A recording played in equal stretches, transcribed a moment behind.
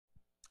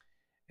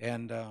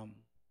And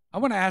I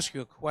want to ask you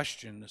a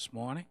question this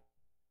morning.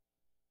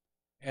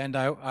 And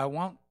I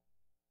want,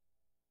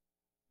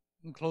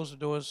 you can close the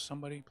doors,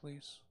 somebody,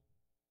 please.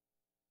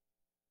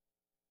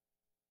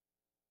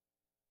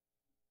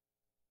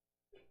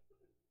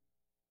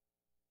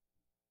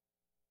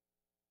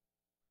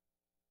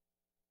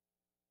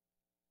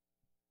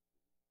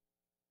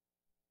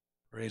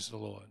 Praise the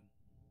Lord.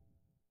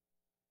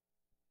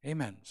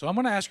 Amen. So I'm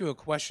going to ask you a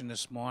question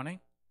this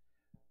morning.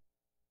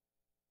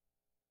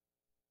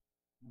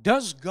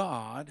 Does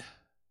God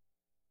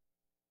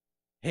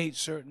hate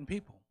certain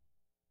people?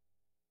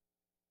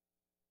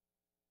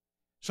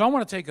 So I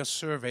want to take a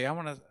survey. I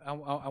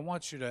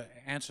want you to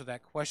answer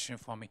that question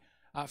for me.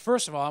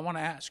 First of all, I want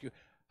to ask you,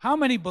 how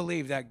many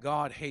believe that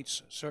God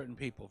hates certain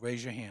people?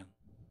 Raise your hand.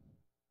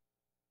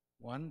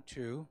 1,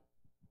 2,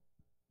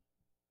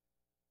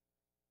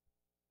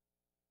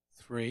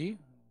 3,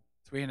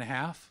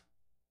 3.5.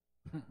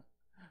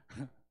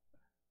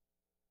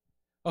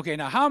 Okay,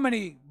 now how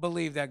many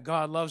believe that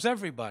God loves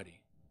everybody?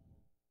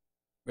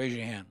 Raise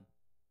your hand.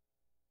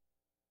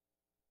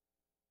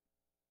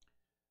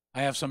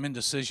 I have some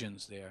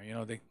indecisions there. You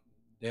know,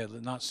 they're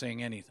not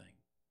saying anything.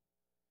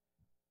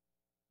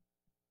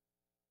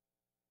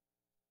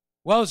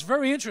 Well, it's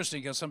very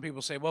interesting because some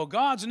people say, well,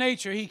 God's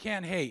nature, he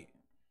can't hate.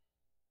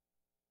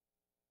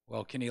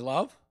 Well, can he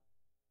love?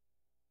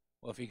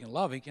 Well, if he can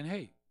love, he can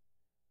hate.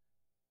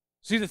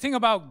 See, the thing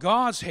about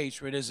God's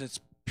hatred is it's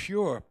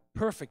pure,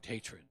 perfect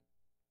hatred.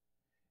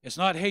 It's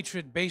not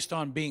hatred based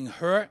on being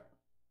hurt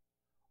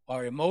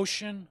or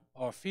emotion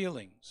or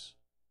feelings.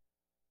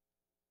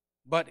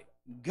 But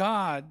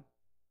God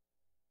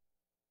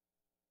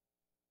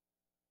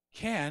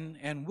can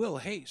and will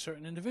hate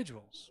certain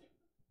individuals.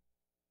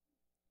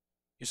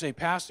 You say,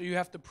 Pastor, you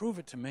have to prove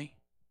it to me.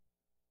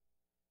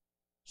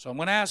 So I'm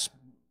going to ask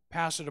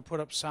Pastor to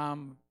put up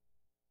Psalm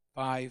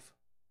 5,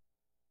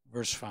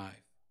 verse 5.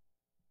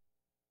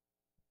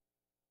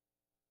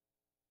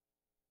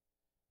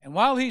 And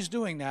while he's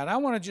doing that, I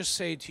want to just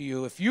say to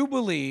you, if you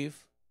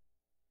believe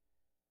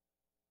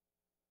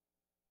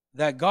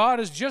that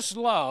God is just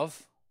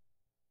love,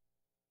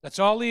 that's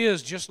all he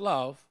is, just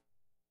love,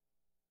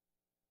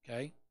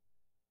 okay,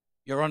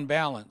 you're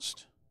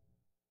unbalanced.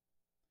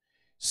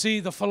 See,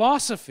 the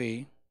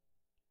philosophy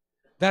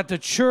that the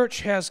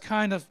church has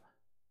kind of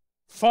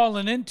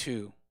fallen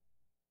into,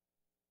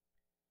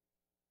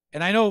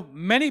 and I know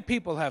many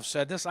people have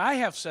said this, I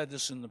have said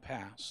this in the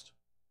past,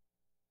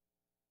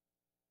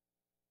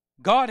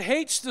 God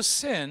hates the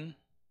sin,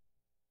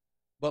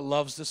 but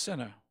loves the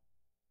sinner.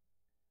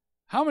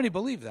 How many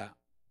believe that?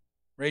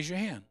 Raise your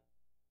hand.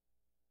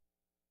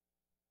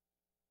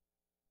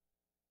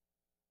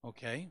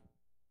 Okay.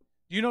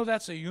 Do you know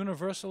that's a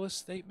universalist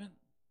statement?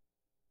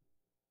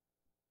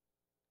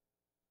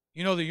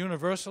 You know the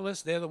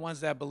universalists, they're the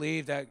ones that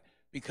believe that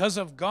because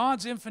of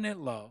God's infinite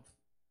love,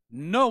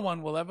 no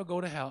one will ever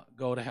go to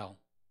hell.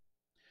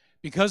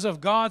 Because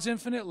of God's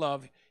infinite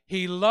love,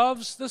 he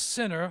loves the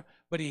sinner,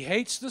 but he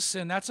hates the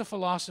sin. That's a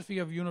philosophy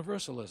of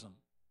universalism.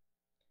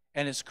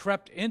 And it's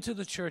crept into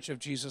the church of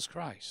Jesus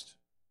Christ.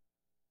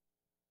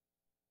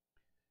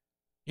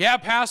 Yeah,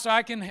 Pastor,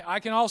 I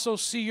can also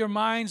see your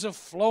minds of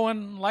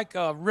flowing like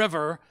a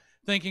river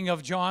thinking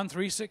of John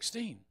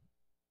 3:16.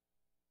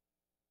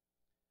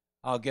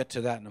 I'll get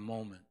to that in a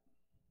moment.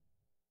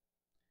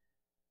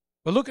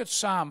 But look at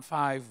Psalm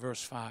 5,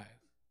 verse 5.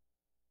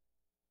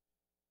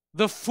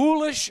 The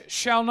foolish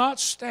shall not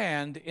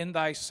stand in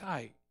thy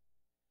sight.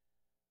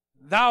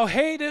 Thou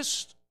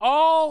hatest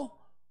all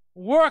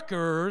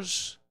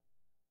workers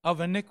of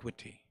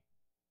iniquity.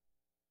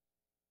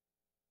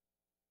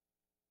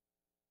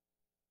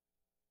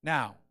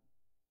 Now,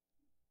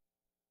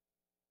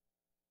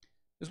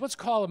 there's what's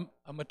called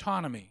a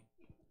metonymy.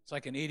 It's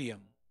like an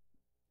idiom.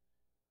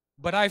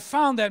 But I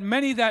found that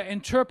many that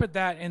interpret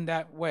that in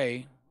that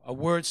way, a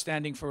word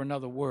standing for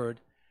another word,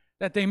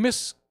 that they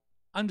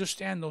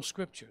misunderstand those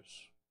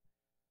scriptures.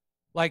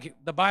 Like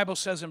the Bible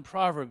says in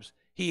Proverbs,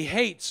 he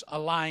hates a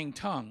lying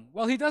tongue.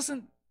 Well, he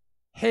doesn't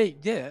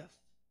hate death,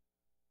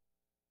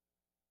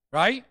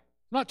 right?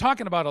 I'm not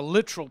talking about a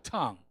literal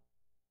tongue.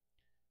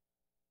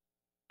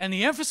 And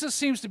the emphasis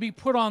seems to be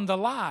put on the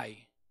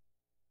lie.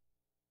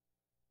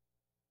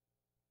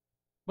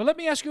 But let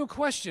me ask you a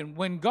question.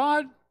 When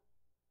God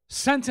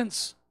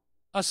sentences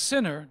a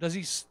sinner, does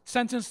he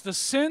sentence the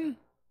sin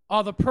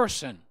or the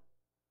person?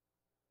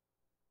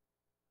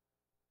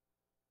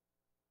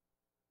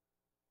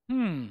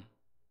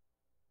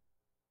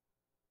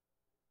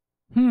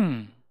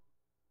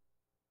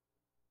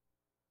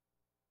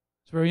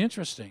 It's very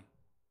interesting.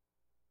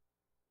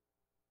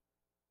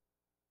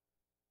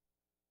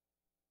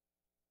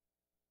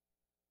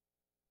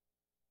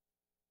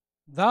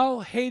 Thou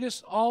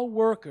hatest all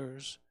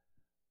workers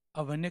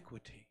of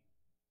iniquity.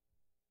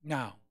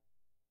 Now,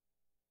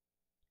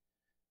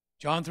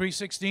 John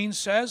 3:16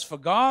 says, for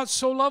God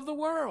so loved the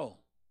world.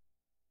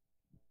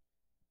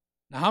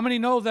 Now, how many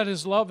know that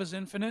his love is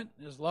infinite?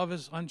 His love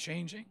is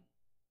unchanging?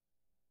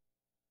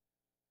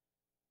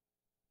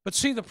 But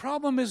see, the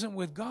problem isn't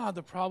with God,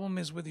 the problem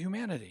is with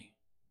humanity.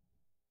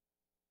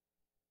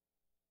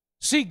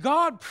 See,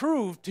 God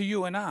proved to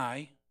you and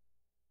I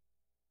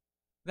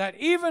that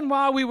even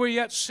while we were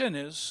yet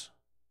sinners,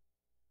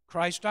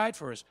 Christ died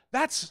for us.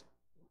 That's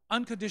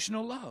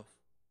unconditional love.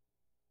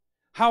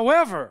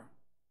 However,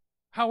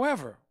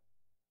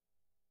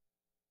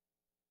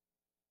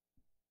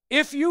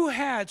 if you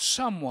had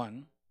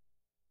someone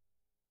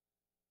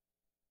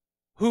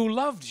who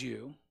loved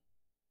you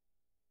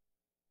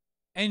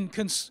and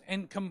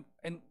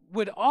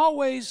would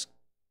always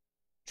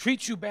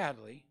treat you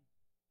badly,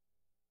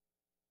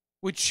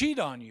 would cheat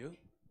on you.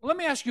 Well, let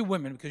me ask you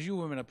women, because you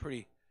women are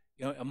pretty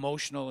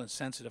emotional and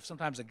sensitive.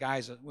 Sometimes the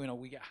guys,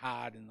 we get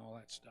hard and all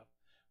that stuff.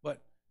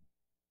 But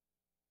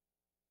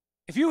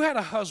if you had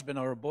a husband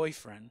or a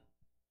boyfriend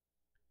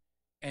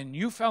and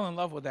you fell in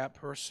love with that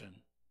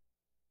person,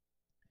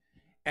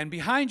 and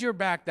behind your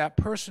back that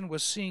person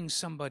was seeing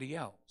somebody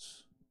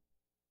else,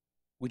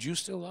 would you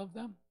still love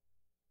them?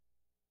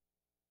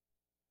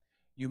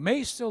 You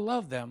may still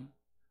love them,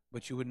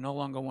 but you would no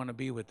longer want to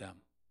be with them,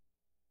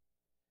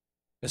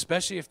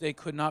 especially if they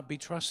could not be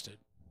trusted.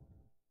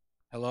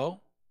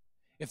 Hello?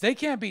 If they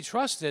can't be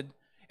trusted,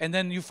 and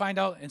then you find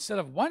out instead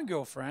of one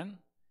girlfriend,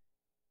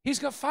 he's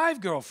got 5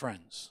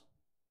 girlfriends.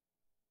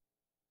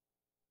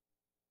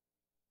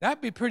 That'd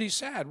be pretty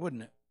sad,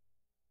 wouldn't it?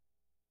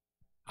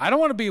 I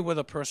don't want to be with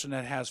a person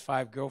that has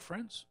 5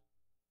 girlfriends.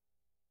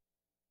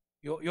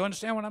 You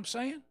understand what I'm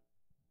saying?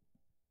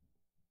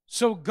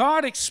 So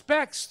God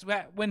expects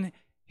that when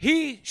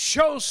he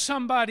shows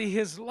somebody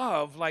his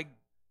love, like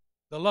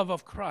the love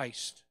of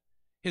Christ,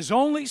 his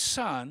only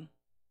Son,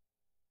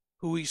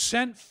 who he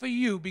sent for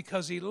you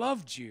because he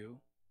loved you,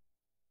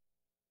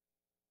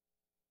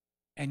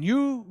 and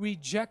you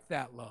reject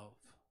that love,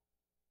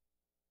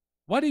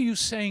 what are you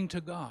saying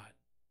to God?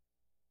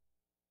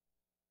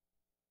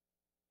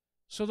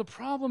 So the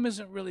problem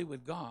isn't really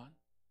with God.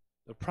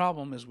 The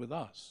problem is with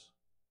us.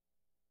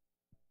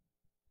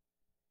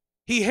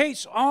 He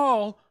hates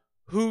all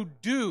who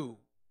do.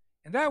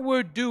 And that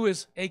word do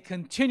is a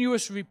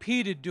continuous,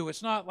 repeated do.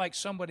 It's not like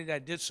somebody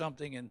that did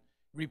something and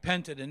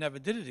repented and never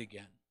did it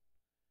again.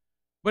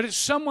 But it's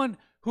someone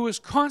who is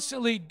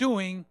constantly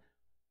doing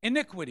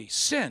iniquity,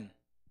 sin.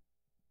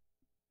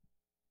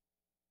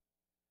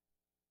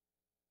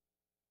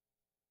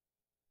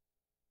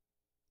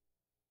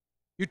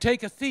 You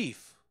take a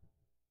thief.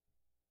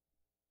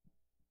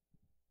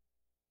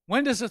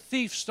 When does a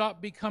thief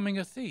stop becoming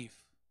a thief?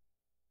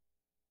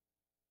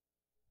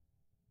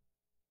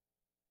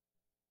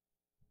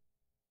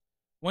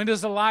 When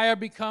does a liar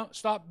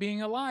stop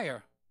being a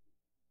liar?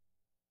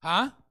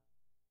 Huh?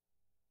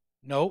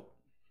 Nope.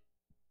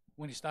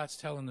 When he starts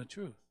telling the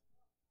truth.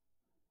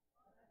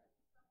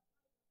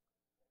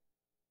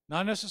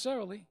 Not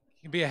necessarily.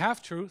 It can be a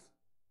half-truth.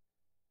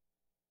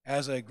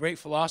 As a great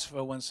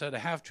philosopher once said, a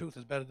half-truth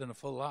is better than a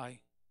full lie.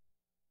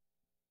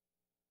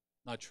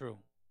 Not true.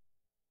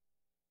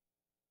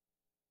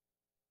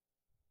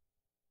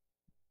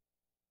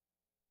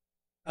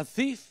 A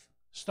thief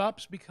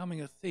stops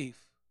becoming a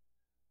thief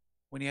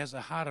when he has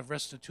a heart of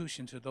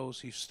restitution to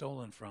those he's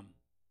stolen from.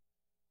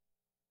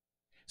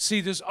 See,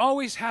 there's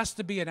always has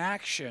to be an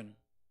action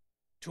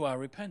to our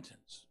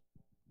repentance.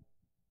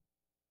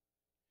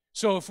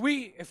 So if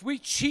we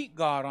cheat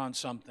God on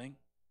something,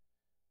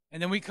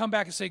 and then we come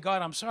back and say,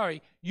 God, I'm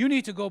sorry, you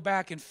need to go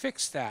back and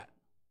fix that.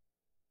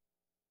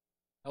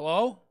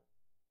 Hello?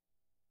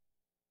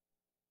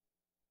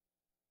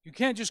 You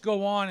can't just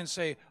go on and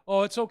say,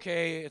 oh, it's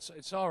okay,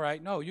 it's all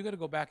right. No, you got to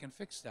go back and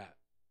fix that.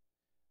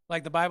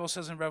 Like the Bible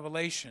says in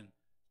Revelation,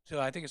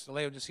 I think it's the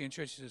Laodicean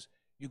church, it says,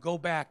 you go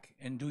back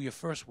and do your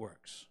first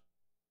works.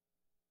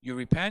 You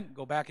repent,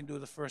 go back and do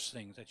the first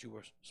things that you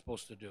were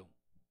supposed to do.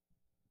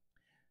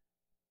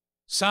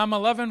 Psalm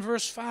 11,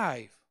 verse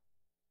 5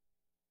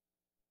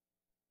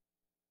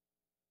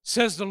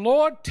 says, the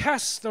Lord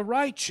tests the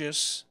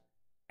righteous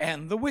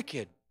and the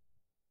wicked.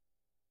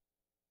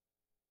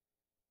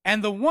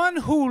 And the one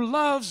who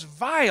loves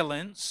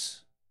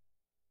violence,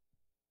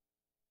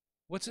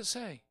 what's it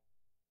say?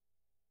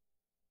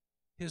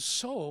 His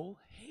soul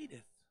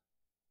hateth.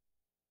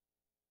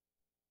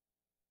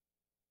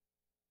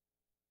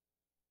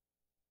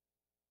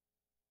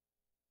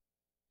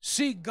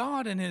 See,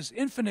 God in his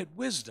infinite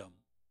wisdom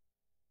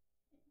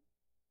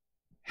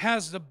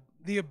has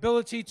the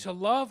ability to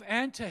love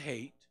and to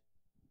hate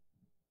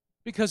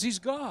because he's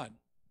God.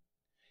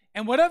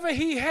 And whatever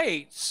he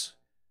hates,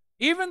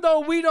 even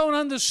though we don't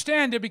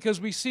understand it because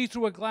we see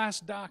through a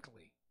glass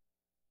darkly,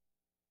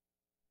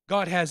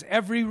 God has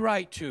every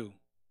right to,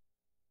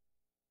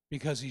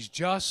 because he's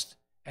just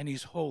and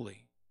he's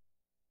holy.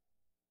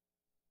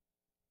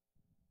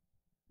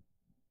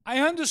 I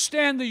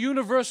understand the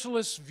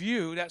universalist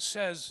view that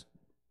says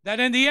that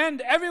in the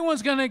end,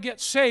 everyone's going to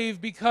get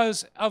saved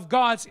because of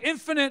God's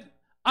infinite,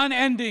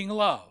 unending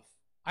love.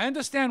 I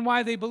understand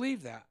why they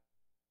believe that.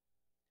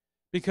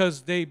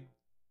 Because they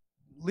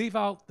leave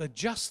out the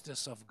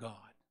justice of God.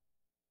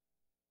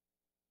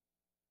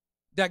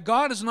 That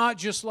God is not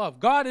just love.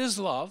 God is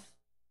love,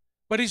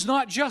 but he's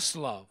not just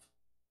love.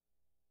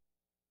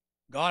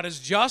 God is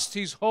just,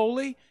 he's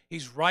holy,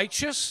 he's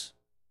righteous.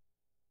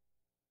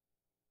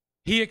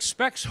 He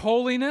expects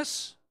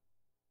holiness.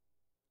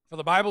 For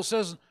the Bible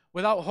says,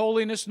 without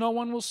holiness, no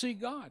one will see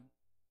God.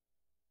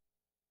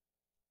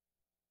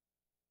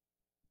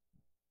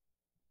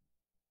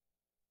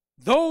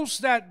 Those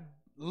that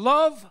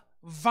love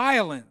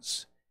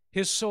violence,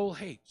 his soul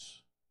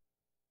hates.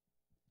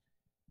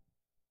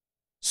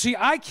 See,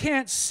 I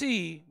can't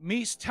see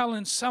me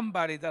telling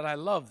somebody that I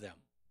love them.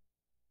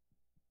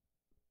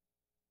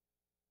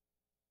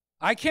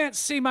 I can't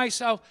see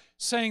myself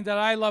saying that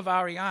I love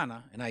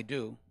Ariana, and I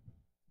do.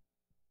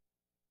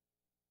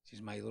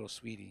 She's my little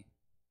sweetie.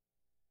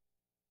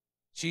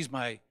 She's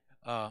my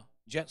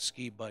jet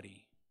ski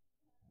buddy.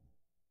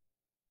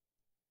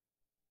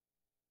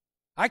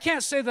 I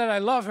can't say that I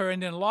love her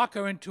and then lock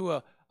her into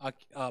a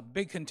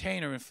big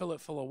container and fill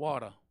it full of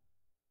water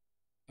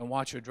and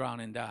watch her drown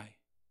and die.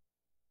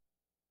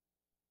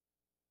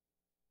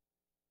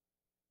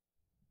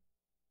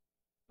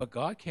 But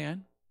God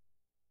can.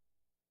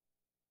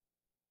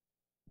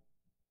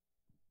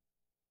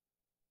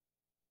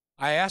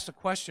 I asked a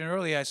question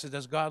earlier. I said,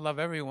 does God love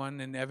everyone?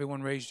 And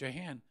everyone raised your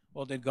hand.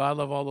 Well, did God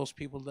love all those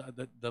people,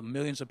 the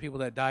millions of people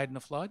that died in the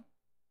flood?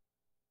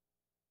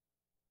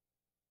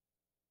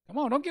 Come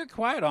on, don't get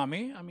quiet on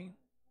me. I mean,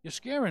 you're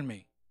scaring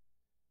me.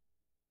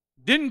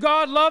 Didn't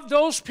God love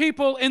those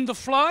people in the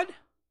flood?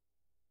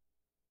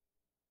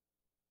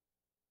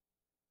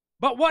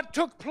 But what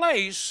took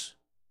place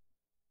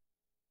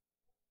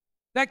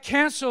that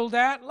canceled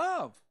that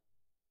love?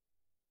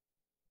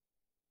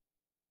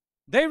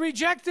 They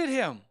rejected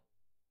him.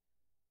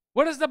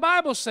 What does the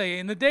Bible say?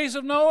 In the days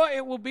of Noah,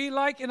 it will be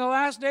like in the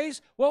last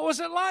days. What was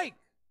it like?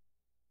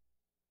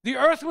 The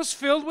earth was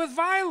filled with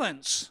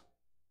violence.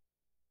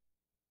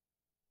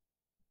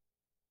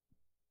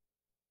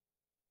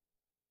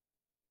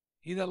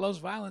 He that loves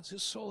violence,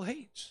 his soul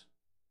hates.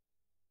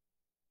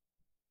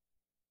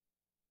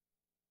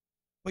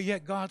 But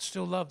yet God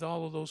still loved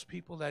all of those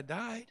people that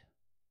died.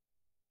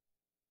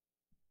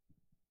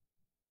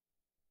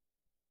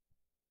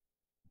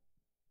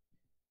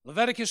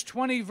 Leviticus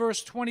 20,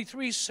 verse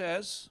 23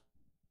 says,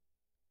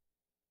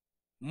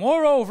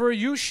 moreover,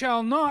 you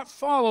shall not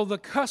follow the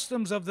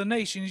customs of the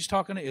nation, he's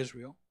talking to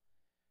Israel,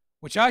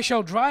 which I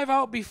shall drive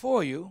out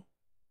before you,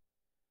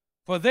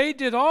 for they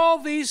did all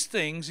these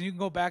things, and you can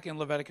go back in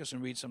Leviticus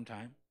and read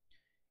sometime,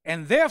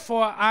 and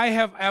therefore I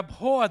have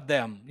abhorred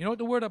them. You know what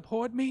the word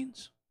abhorred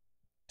means?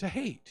 To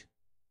hate.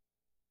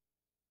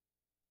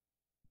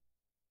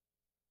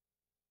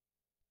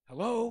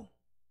 Hello?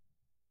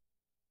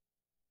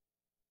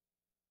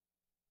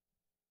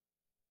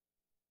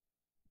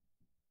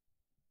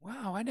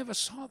 Wow, I never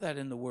saw that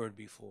in the word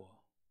before.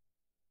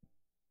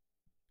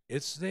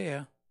 It's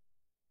there.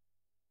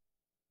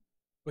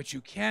 But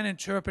you can't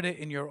interpret it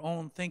in your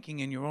own thinking,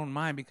 in your own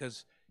mind,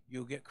 because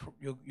you'll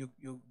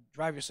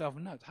drive yourself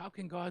nuts. How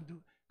can God do?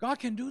 God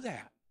can do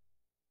that.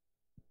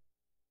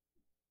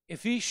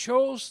 If he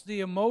shows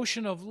the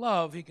emotion of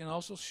love, he can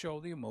also show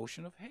the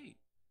emotion of hate.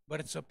 But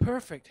it's a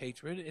perfect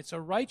hatred. It's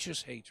a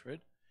righteous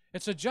hatred.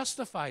 It's a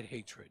justified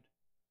hatred.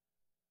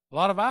 A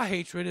lot of our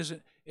hatred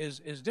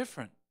is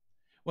different.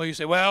 Well, you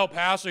say, well,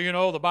 Pastor, you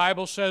know, the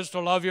Bible says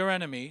to love your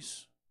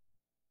enemies.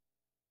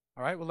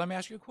 All right, well, let me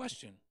ask you a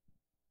question.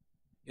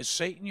 Is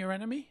Satan your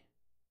enemy?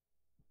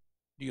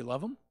 Do you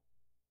love him?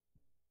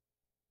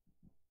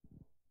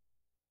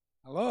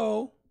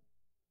 Hello?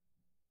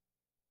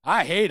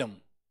 I hate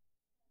him.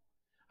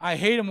 I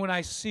hate him when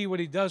I see what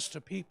he does to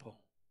people.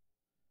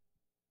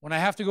 When I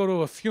have to go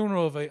to a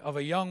funeral of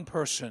a young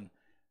person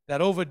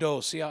that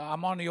overdosed. See,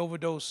 I'm on the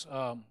overdose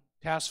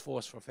task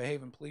force for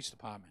Fairhaven Police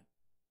Department.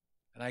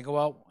 And I go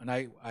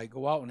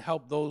out and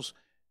help those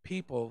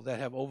people that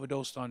have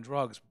overdosed on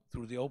drugs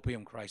through the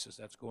opium crisis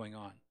that's going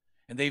on.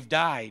 And they've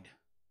died.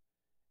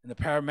 And the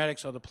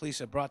paramedics or the police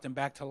have brought them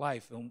back to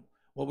life. And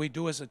what we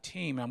do as a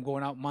team, I'm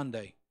going out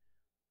Monday.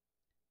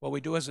 What we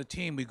do as a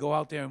team, we go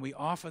out there and we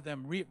offer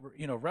them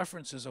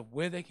references of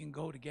where they can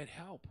go to get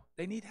help.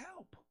 They need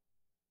help.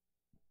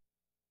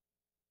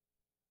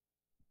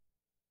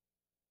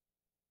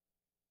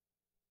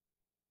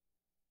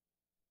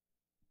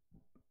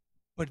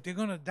 But they're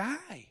going to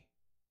die.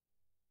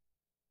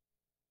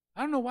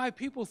 I don't know why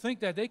people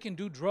think that they can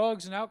do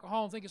drugs and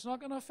alcohol and think it's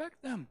not going to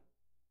affect them.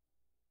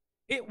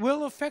 It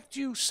will affect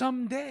you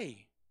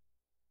someday.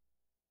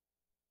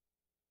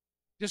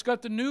 Just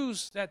got the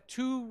news that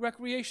 2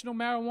 recreational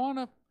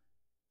marijuana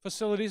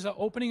facilities are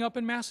opening up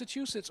in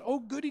Massachusetts. Oh,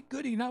 goody,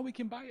 goody, now we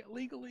can buy it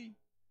legally.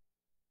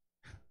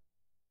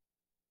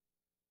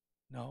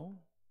 No.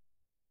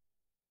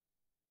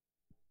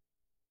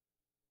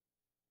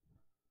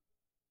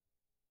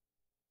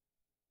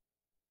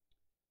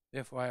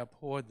 Therefore, I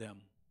abhorred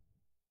them.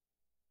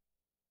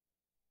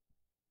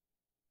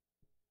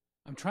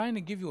 I'm trying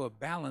to give you a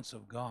balance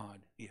of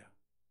God here.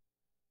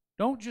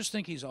 Don't just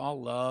think he's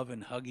all love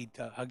and huggy,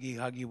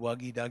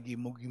 wuggy, duggy,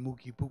 moogie,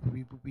 mookie,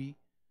 poopy, poopy.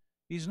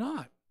 He's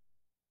not.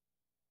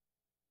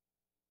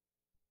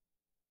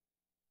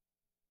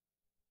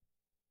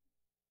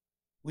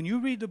 When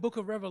you read the book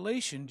of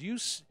Revelation,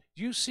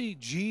 Do you see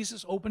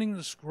Jesus opening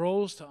the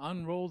scrolls to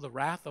unroll the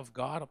wrath of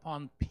God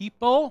upon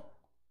people?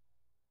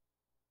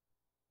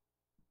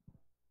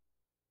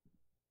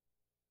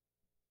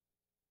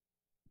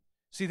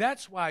 See,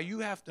 that's why you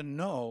have to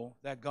know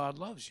that God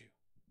loves you.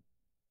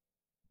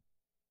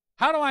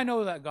 How do I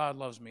know that God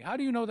loves me? How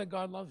do you know that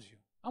God loves you?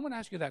 I'm going to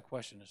ask you that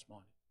question this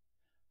morning.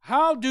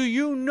 How do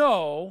you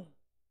know,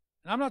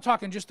 and I'm not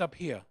talking just up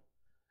here,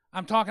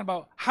 I'm talking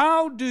about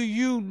how do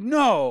you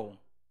know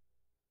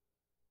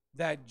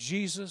that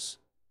Jesus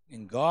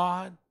and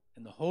God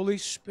and the Holy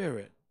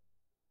Spirit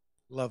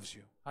loves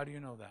you? How do you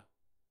know that?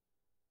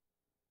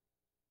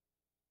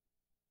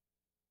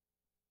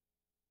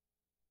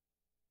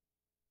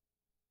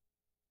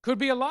 Could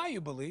be a lie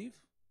you believe.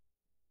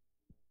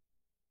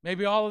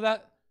 Maybe all of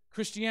that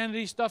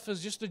Christianity stuff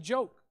is just a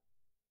joke,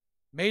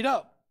 made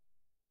up.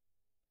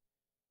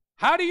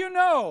 How do you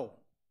know?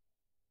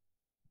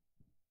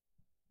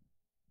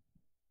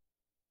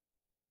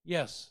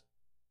 Yes.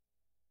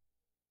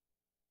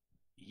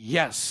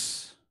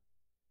 Yes.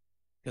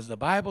 Because the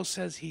Bible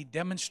says he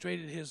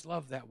demonstrated his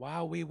love that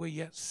while we were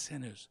yet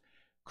sinners,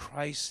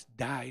 Christ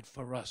died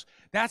for us.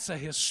 That's a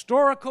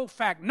historical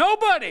fact.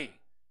 Nobody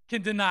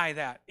can deny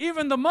that.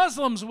 Even the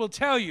Muslims will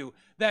tell you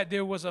that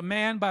there was a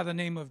man by the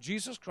name of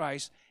Jesus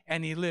Christ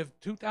and he lived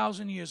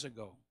 2,000 years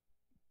ago.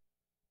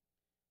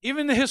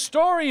 Even the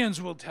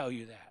historians will tell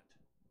you that.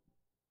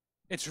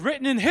 It's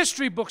written in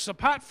history books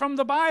apart from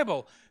the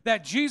Bible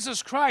that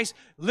Jesus Christ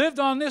lived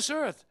on this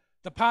earth.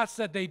 The parts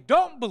that they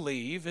don't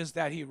believe is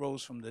that he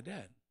rose from the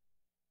dead.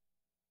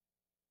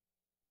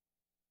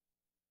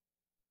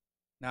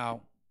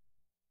 Now,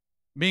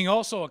 being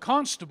also a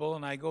constable,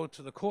 and I go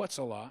to the courts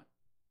a lot,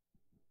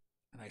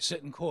 and I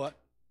sit in court,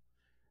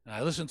 and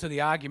I listen to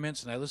the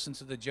arguments, and I listen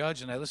to the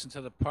judge, and I listen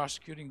to the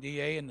prosecuting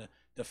DA and the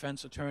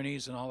defense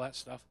attorneys and all that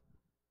stuff.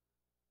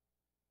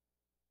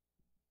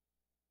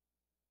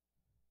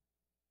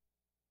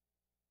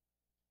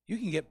 You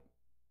can get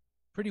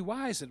pretty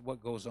wise at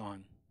what goes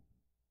on.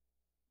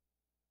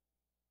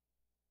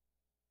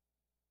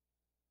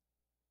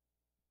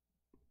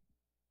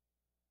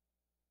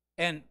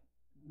 And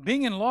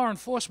being in law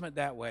enforcement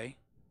that way,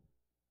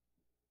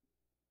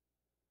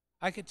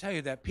 I could tell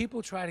you that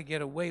people try to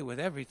get away with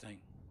everything.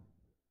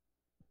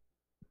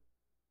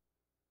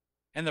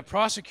 And the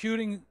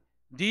prosecuting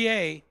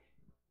DA,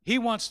 he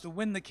wants to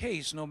win the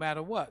case no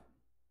matter what.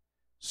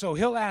 So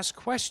he'll ask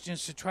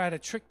questions to try to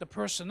trick the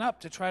person up,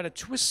 to try to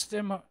twist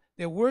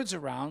their words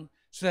around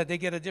so that they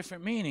get a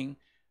different meaning,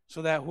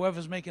 so that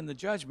whoever's making the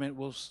judgment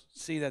will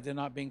see that they're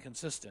not being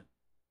consistent.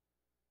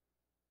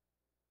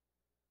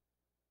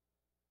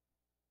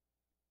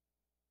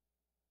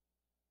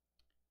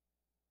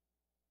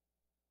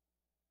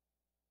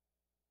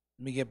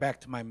 Let me get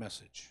back to my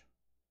message.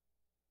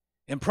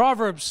 In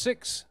Proverbs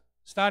 6,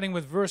 starting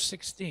with verse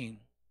 16,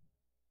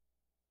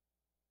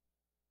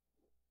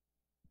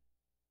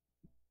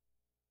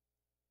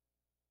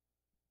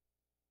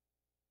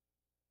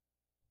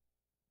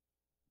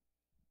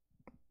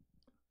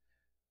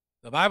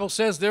 the Bible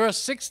says, there are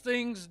 6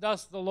 things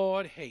doth the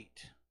Lord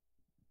hate.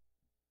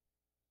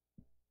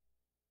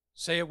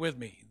 Say it with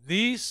me.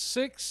 These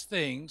 6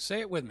 things,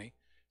 say it with me.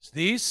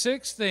 These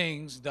 6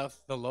 things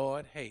doth the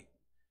Lord hate.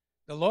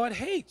 The Lord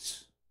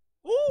hates.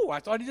 Oh, I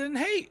thought he didn't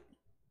hate.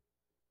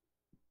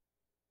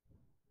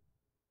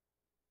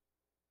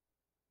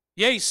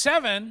 Yea,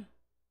 7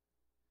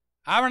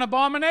 are an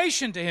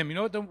abomination to him. You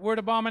know what the word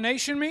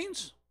abomination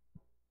means?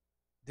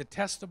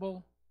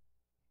 Detestable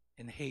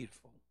and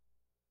hateful.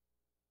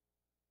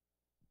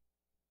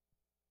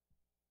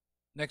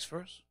 Next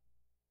verse.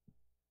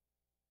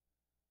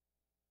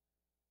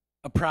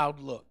 A proud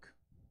look.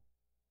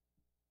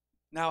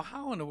 Now,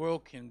 how in the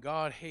world can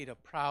God hate a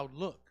proud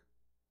look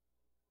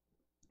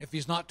if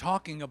he's not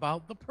talking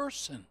about the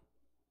person?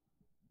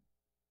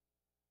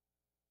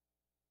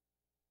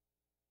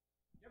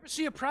 You ever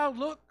see a proud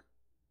look?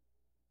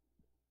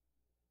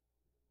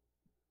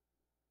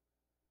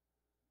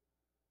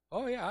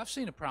 Oh, yeah, I've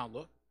seen a proud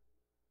look.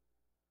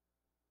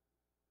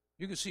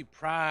 You can see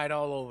pride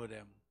all over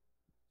them.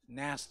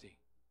 Nasty.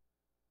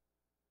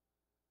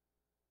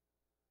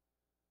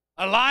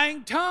 A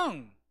lying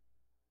tongue.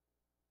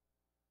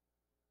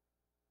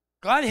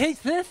 God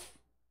hates this?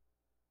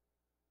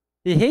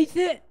 He hates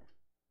it?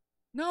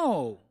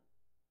 No.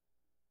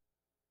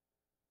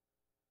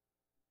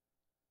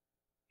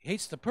 He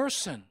hates the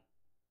person.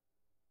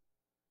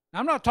 Now,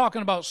 I'm not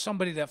talking about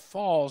somebody that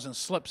falls and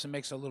slips and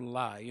makes a little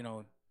lie,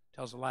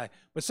 tells a lie.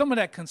 But someone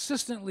that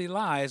consistently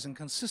lies and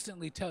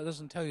consistently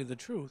doesn't tell you the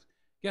truth,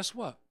 guess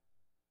what?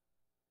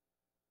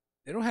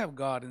 They don't have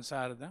God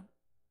inside of them.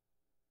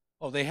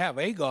 Oh, they have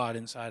a God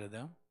inside of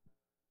them.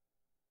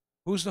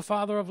 Who's the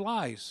father of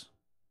lies?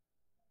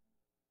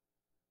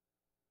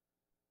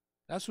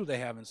 That's who they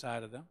have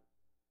inside of them.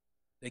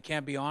 They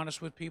can't be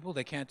honest with people.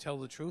 They can't tell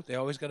the truth. They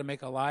always got to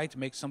make a lie to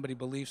make somebody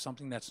believe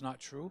something that's not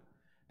true.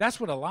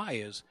 That's what a lie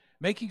is.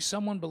 Making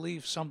someone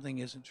believe something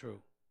isn't true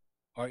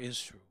or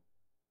is true.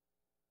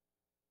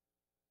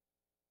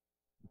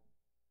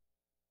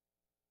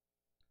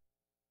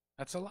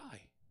 That's a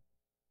lie.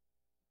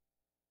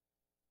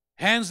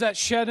 Hands that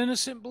shed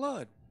innocent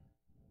blood.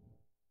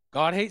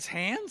 God hates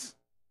hands?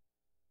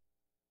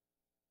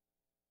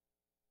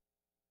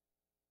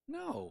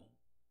 No.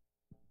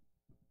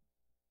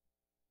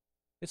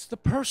 It's the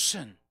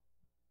person.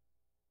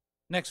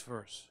 Next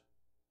verse.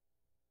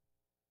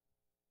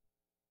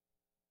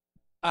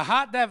 A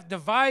heart that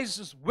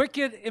devises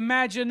wicked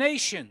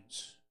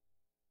imaginations.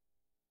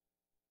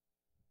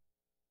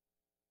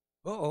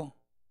 Uh-oh.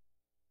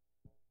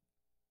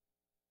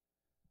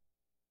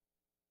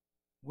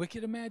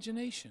 Wicked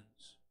imaginations.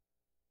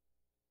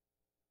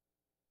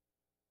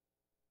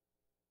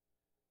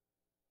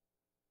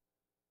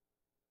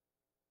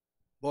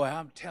 Boy,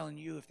 I'm telling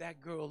you, if that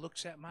girl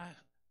looks at my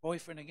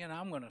boyfriend again,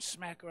 I'm going to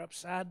smack her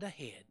upside the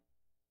head.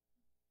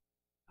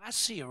 I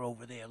see her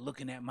over there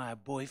looking at my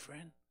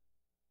boyfriend.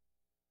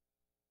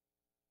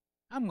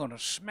 I'm going to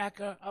smack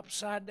her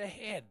upside the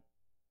head.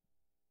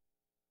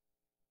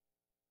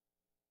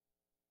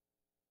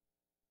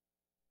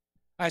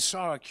 I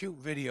saw a cute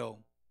video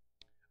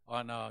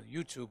on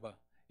YouTube.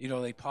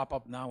 They pop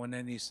up now and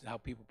then, how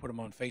people put them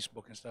on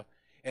Facebook and stuff.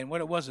 And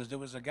what it was is there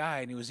was a guy,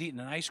 and he was eating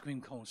an ice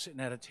cream cone sitting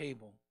at a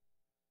table.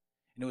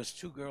 And there was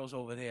two girls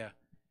over there,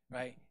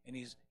 right? And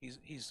he's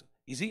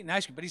eating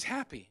ice cream, but he's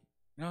happy,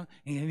 and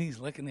he's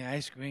licking the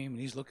ice cream, and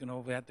he's looking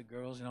over at the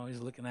girls, he's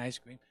licking the ice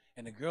cream,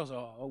 and the girls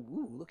are,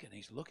 ooh, look at him,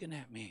 he's looking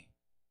at me.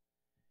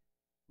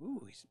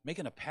 Ooh, he's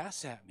making a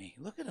pass at me.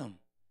 Look at him.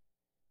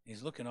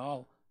 He's looking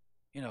all,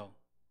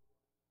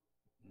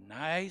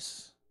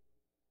 nice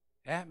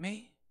at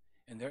me,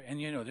 and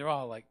they're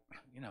all like,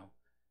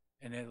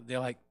 and they're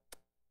like,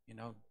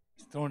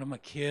 throwing him a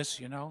kiss,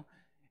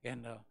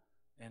 and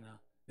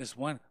this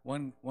one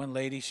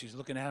lady, she's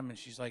looking at him and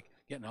she's like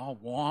getting all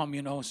warm,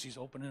 she's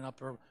opening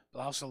up her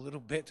blouse a little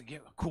bit to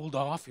get cooled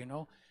off,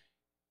 and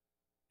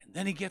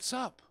then he gets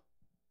up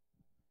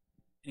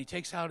and he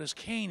takes out his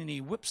cane and he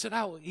whips it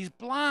out. He's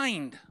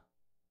blind.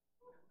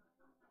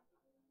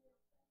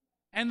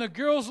 And the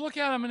girls look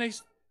at him and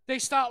they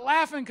start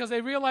laughing because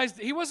they realize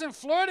he wasn't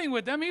flirting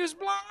with them, he was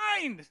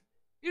blind.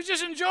 He was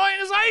just enjoying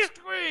his ice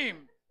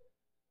cream.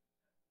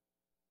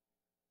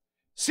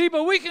 See,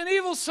 but we can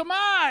evil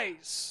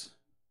surmise.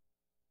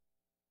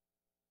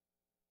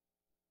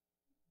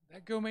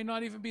 That girl may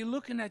not even be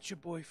looking at your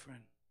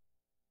boyfriend.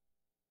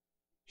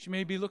 She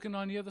may be looking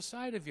on the other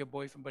side of your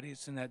boyfriend, but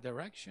it's in that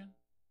direction.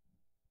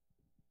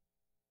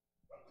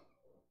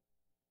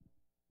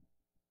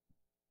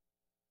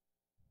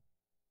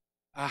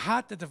 A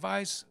heart that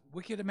devises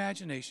wicked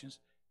imaginations,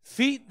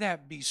 feet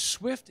that be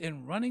swift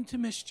in running to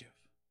mischief.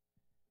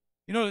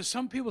 There's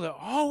some people that are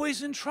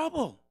always in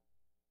trouble.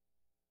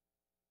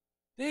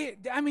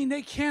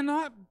 They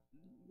cannot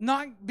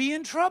not be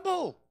in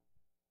trouble.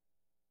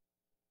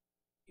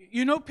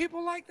 You know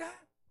people like that?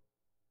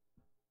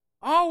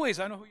 Always.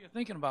 I know who you're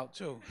thinking about,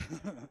 too.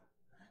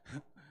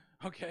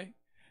 Okay.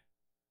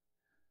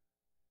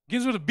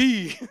 Begins with a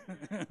B.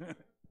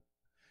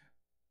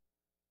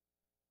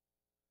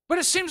 But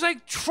it seems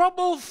like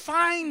trouble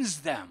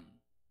finds them.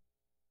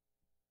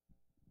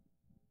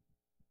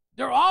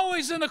 They're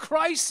always in a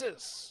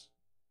crisis.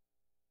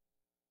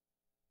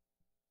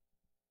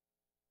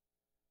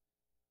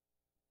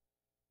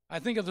 I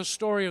think of the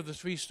story of the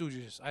Three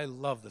Stooges. I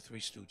love the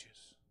Three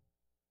Stooges.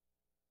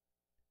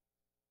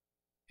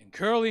 And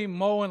Curly,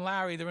 Moe, and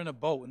Larry, they're in a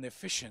boat and they're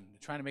fishing. They're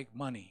trying to make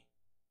money.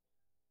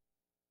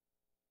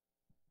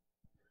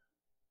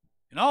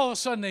 And all of a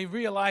sudden they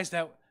realize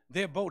that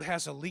their boat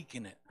has a leak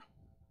in it.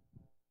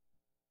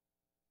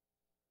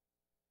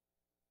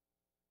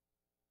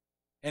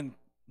 And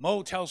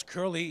Moe tells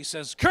Curly, he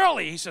says,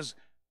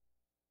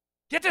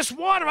 get this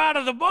water out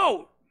of the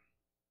boat.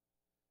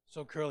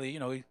 So Curly,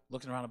 he's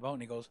looking around the boat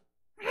and he goes,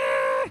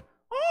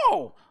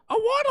 oh, a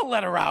water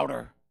letter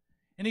outer.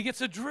 And he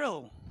gets a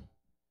drill.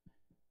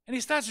 And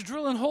he starts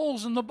drilling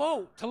holes in the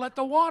boat to let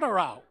the water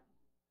out.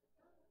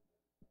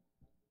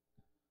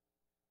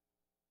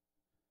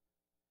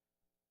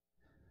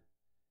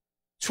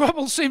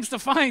 Trouble seems to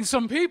find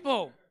some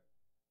people.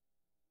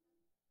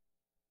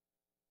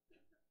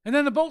 And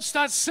then the boat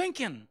starts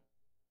sinking.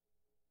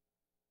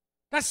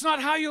 That's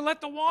not how you let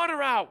the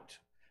water out.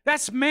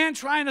 That's man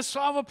trying to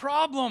solve a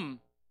problem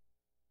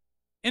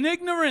in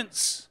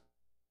ignorance.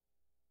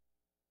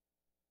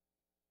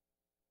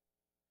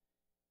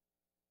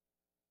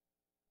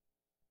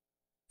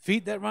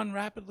 Feet that run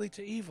rapidly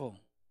to evil.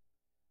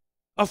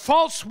 A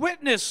false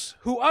witness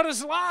who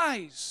utters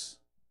lies.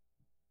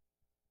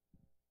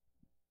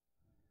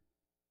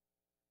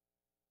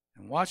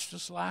 And watch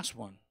this last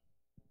one.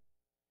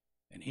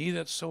 And he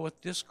that soweth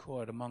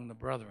discord among the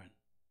brethren.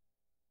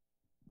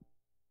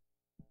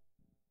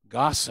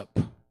 Gossip.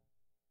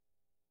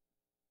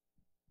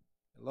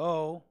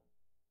 Hello?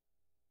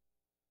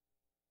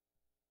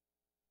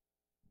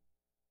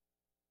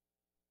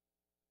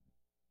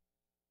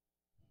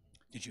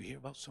 Did you hear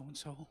about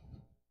so-and-so?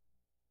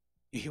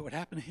 You hear what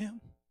happened to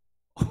him?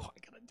 Oh, I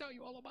got to tell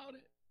you all about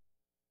it.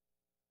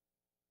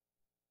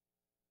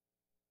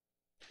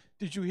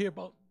 Did you hear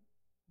about,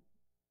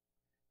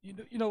 you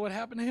know what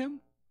happened to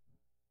him?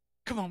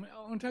 Come on, man,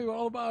 I want to tell you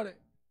all about it.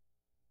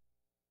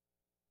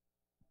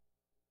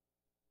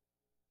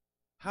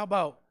 How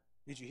about,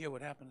 did you hear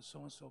what happened to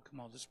so-and-so?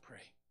 Come on, let's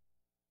pray.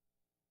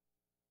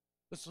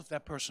 Let's lift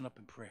that person up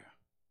in prayer.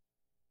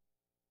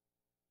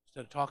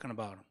 Instead of talking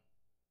about them.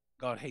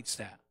 God hates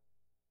that.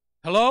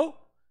 Hello?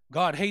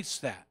 God hates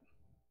that.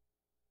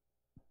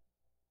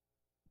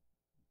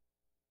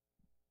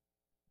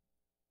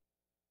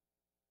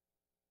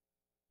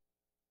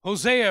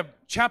 Hosea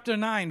chapter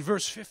 9,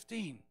 verse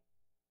 15.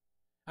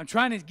 I'm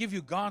trying to give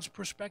you God's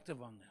perspective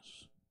on this.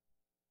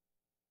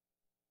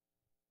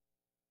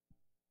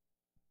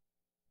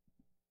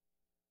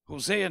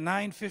 Hosea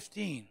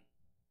 9:15.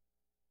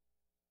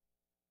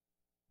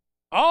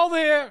 All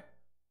their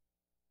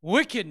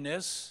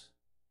wickedness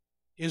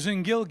is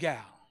in Gilgal.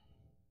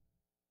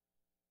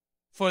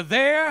 For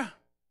there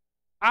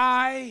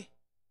I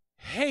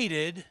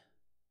hated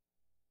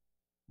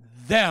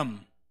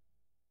them.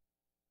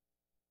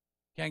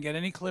 Can't get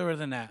any clearer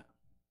than that.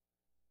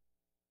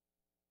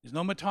 There's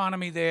no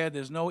metonymy there.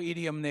 There's no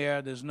idiom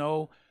there. There's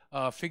no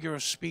figure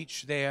of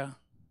speech there.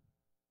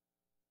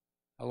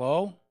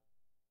 Hello?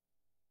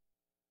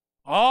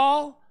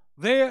 All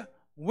their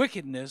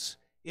wickedness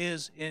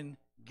is in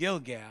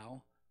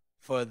Gilgal,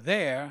 for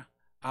there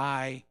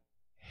I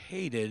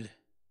hated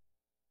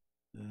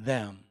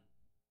them.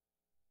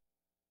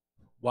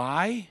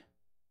 Why?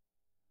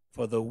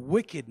 For the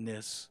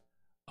wickedness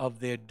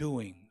of their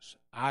doings.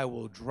 I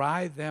will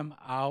drive them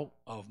out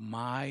of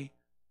my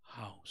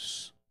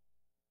house.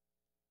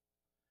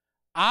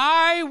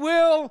 I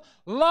will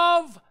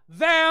love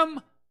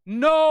them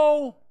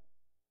no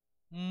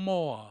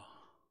more.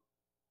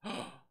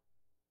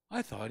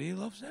 I thought he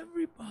loves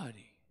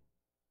everybody.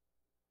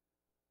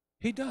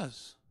 He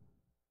does.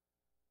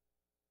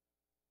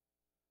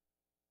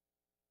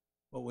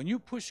 But when you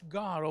push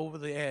God over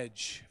the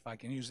edge, if I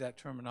can use that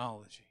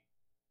terminology,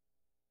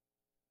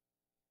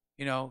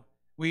 you know,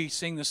 we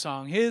sing the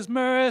song, His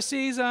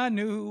mercies are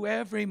new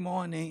every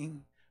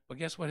morning. But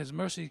guess what? His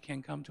mercy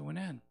can come to an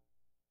end.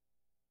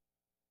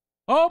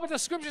 Oh, but the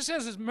scripture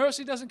says His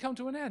mercy doesn't come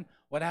to an end.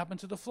 What happened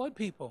to the flood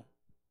people?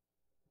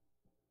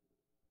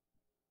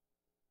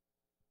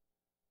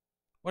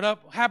 What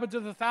happened to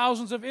the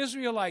thousands of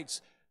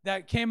Israelites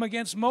that came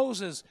against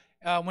Moses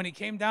when he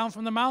came down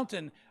from the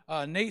mountain?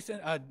 Dathan,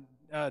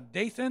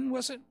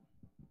 was it?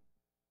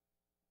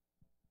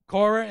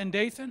 Korah and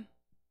Dathan?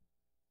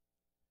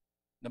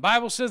 The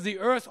Bible says the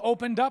earth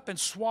opened up and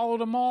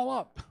swallowed them all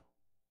up.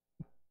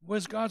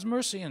 Where's God's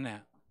mercy in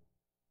that?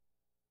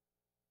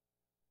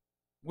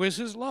 Where's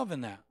His love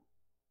in that?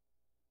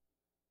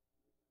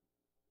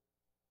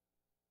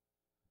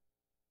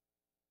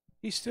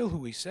 He's still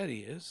who He said He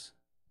is.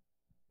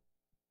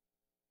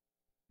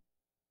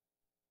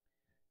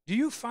 Do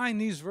you find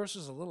these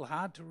verses a little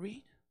hard to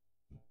read?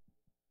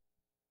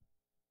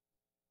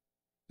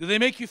 Do they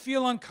make you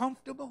feel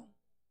uncomfortable?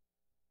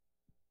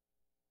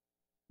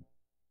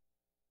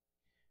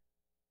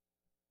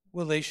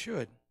 Well, they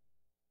should.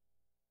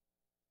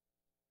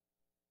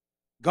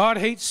 God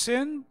hates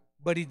sin,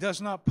 but He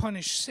does not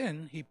punish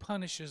sin. He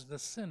punishes the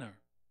sinner.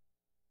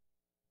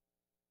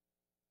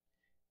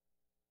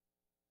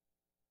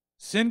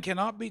 Sin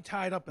cannot be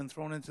tied up and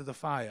thrown into the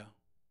fire.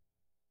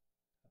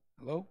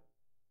 Hello?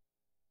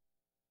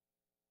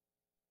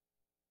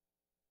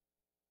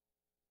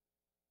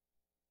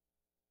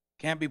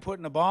 Can't be put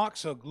in a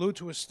box or glued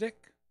to a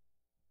stick.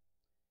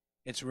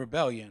 It's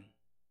rebellion.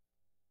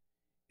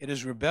 It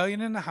is rebellion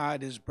in the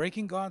heart. It is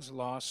breaking God's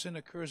law. Sin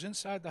occurs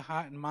inside the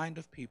heart and mind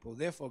of people.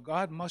 Therefore,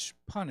 God must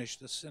punish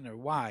the sinner.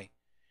 Why?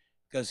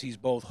 Because He's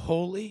both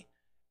holy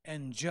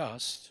and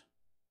just.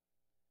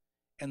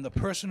 And the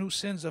person who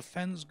sins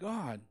offends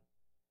God.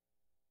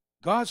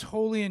 God's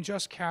holy and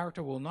just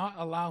character will not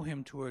allow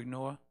Him to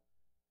ignore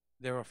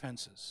their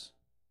offenses.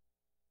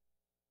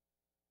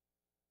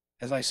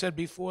 As I said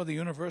before, the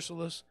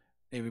universalists,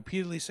 they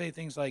repeatedly say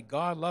things like,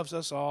 God loves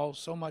us all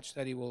so much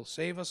that He will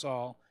save us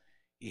all.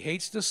 He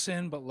hates the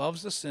sin but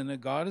loves the sinner.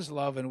 God is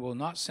love and will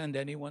not send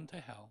anyone to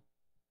hell.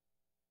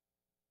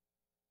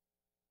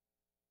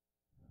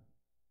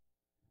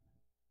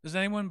 Does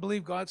anyone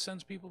believe God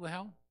sends people to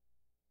hell?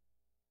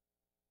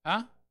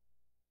 Huh?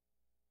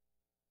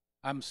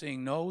 I'm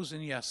seeing no's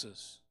and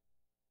yeses.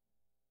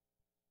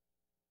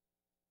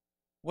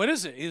 What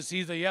is it? It's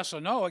either yes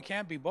or no. It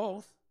can't be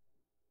both.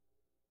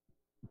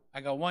 I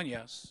got one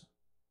yes.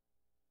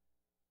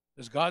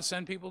 Does God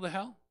send people to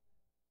hell?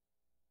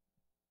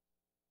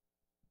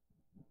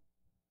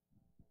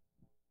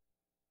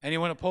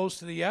 Anyone opposed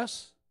to the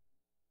yes?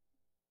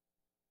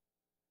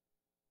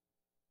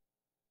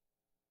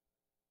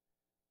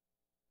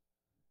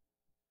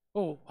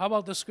 Oh, how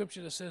about the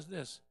scripture that says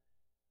this?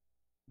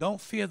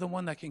 Don't fear the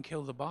one that can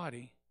kill the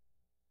body,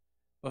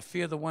 but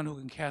fear the one who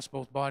can cast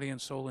both body and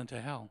soul into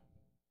hell.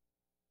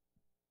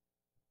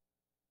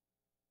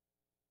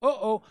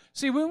 Uh-oh.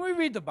 See, when we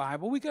read the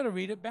Bible, we got to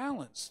read it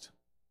balanced.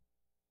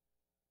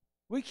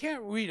 We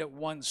can't read it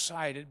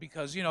one-sided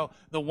because, you know,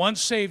 the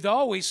once saved,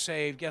 always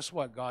saved, guess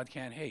what? God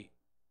can't hate.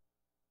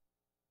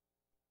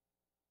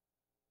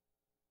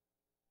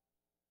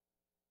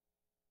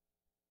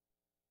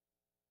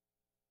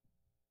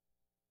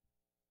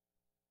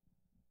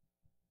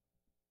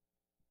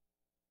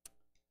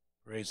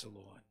 Praise the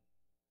Lord.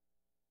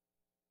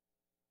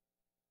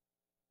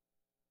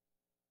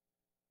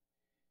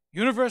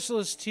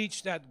 Universalists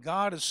teach that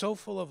God is so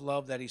full of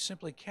love that he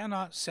simply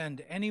cannot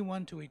send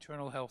anyone to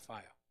eternal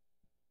hellfire.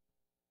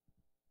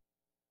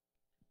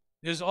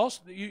 There's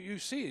also, you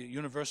see,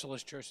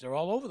 Universalist church, they're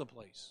all over the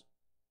place.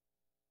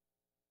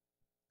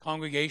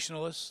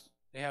 Congregationalists,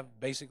 they have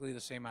basically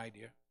the same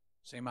idea,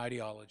 same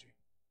ideology.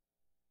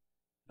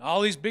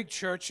 All these big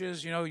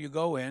churches, you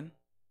go in.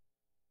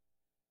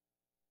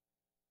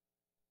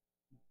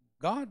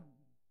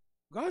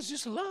 God's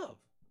just love.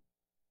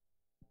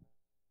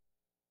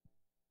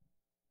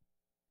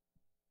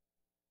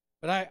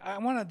 But I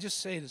want to just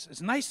say this. It's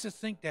nice to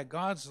think that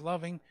God's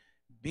love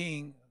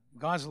being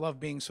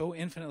so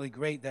infinitely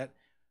great that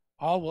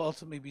all will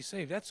ultimately be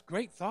saved. That's a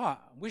great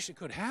thought. I wish it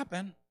could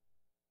happen.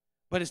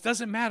 But it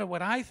doesn't matter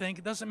what I think.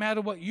 It doesn't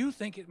matter what you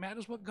think. It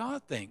matters what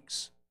God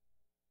thinks.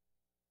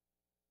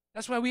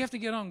 That's why we have to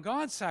get on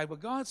God's side, what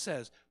God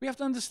says. We have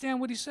to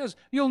understand what he says.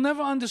 You'll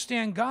never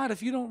understand God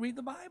if you don't read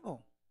the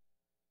Bible.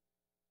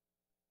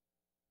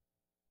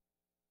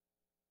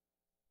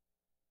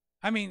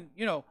 I mean,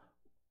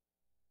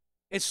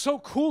 it's so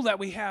cool that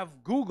we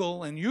have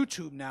Google and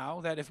YouTube now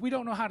that if we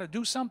don't know how to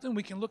do something,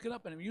 we can look it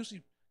up and it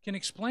usually can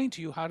explain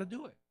to you how to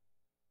do it.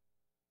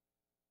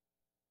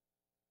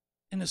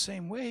 In the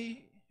same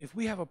way, if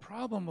we have a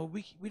problem or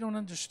we don't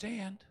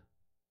understand,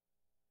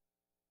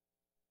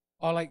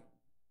 or like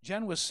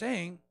Jen was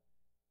saying,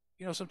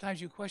 sometimes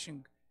you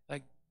question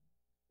like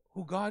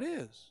who God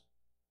is.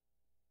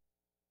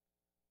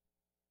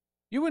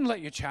 You wouldn't let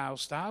your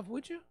child starve,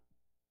 would you?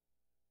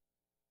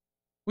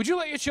 Would you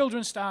let your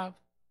children starve?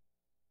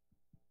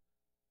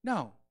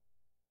 No.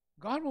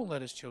 God won't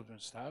let his children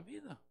starve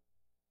either.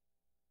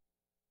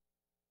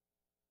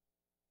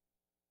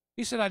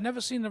 He said, I've never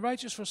seen the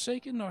righteous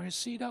forsaken nor his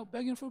seed out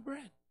begging for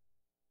bread.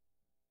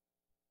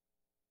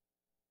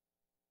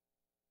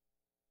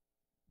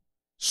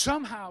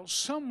 Somehow,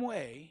 some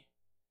way,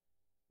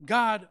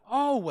 God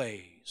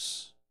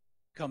always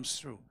comes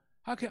through.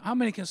 How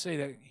many can say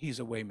that he's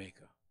a way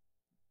maker?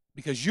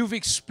 Because you've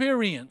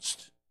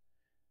experienced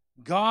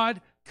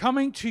God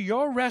coming to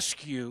your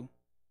rescue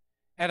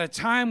at a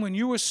time when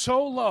you were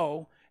so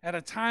low, at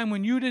a time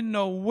when you didn't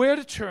know where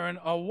to turn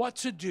or what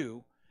to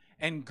do,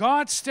 and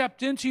God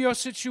stepped into your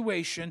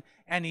situation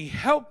and he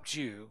helped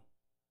you.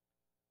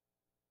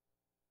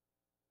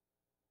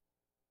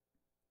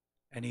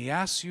 And he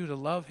asks you to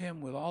love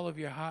him with all of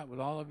your heart, with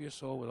all of your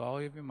soul, with all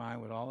of your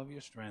mind, with all of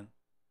your strength.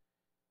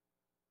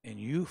 And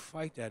you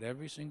fight that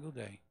every single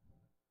day.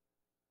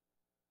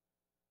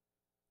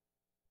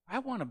 I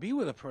want to be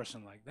with a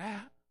person like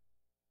that.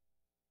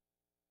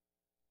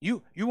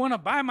 You want to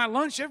buy my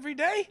lunch every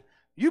day?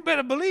 You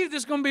better believe this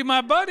is going to be my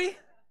buddy.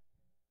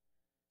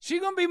 She's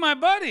going to be my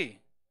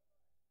buddy.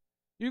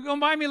 You going to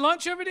buy me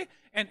lunch every day?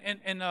 And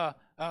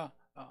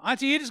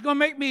Auntie Edith's going to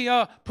make me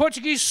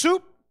Portuguese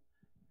soup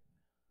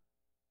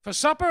for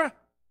supper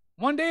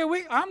one day a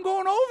week. I'm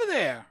going over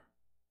there.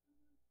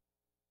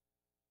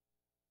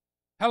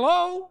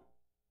 Hello?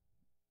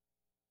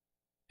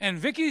 And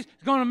Vicky's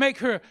going to make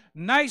her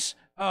nice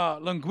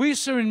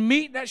linguiça and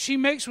meat that she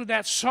makes with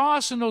that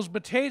sauce and those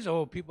potatoes.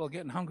 Oh, people are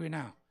getting hungry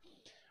now.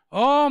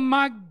 Oh,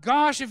 my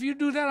gosh, if you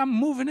do that, I'm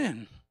moving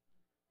in.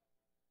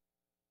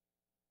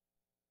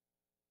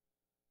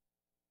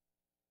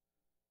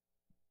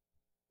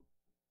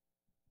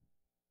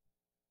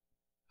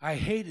 I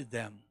hated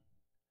them.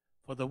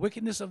 For the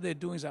wickedness of their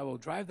doings, I will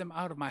drive them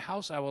out of my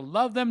house. I will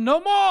love them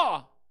no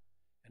more.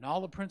 And all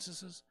the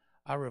princesses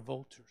are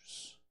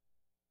revolters.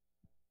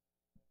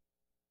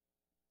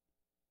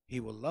 He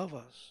will love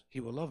us.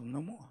 He will love them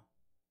no more.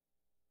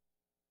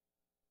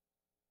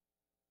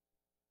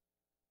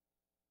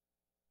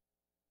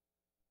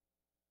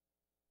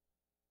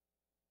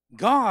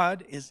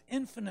 God is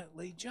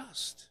infinitely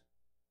just.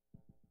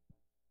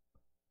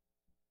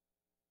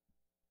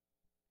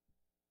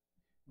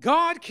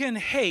 God can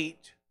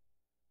hate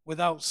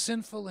without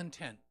sinful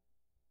intent.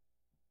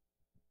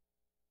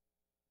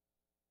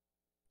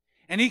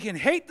 And he can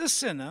hate the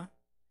sinner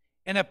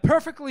in a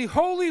perfectly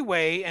holy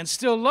way and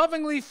still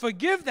lovingly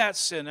forgive that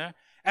sinner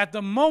at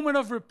the moment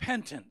of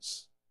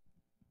repentance.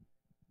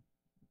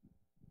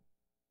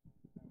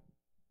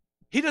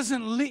 He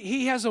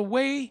has a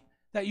way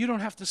that you don't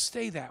have to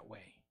stay that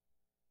way.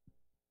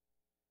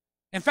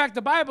 In fact,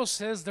 the Bible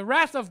says, the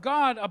wrath of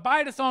God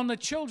abideth on the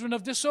children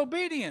of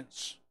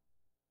disobedience.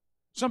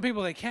 Some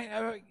people, they can't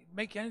ever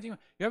make anything.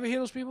 You ever hear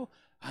those people?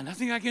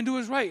 Nothing I can do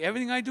is right.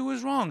 Everything I do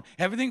is wrong.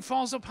 Everything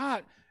falls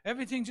apart.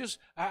 Everything just,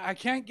 I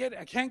can't get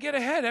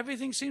ahead.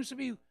 Everything seems to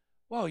be,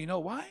 well, you know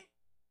why?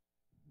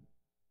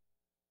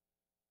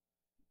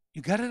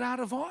 You got it out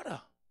of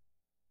order.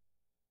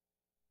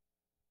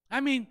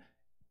 I mean,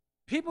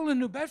 people in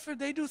New Bedford,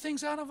 they do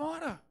things out of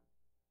order.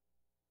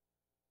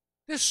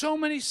 There's so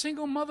many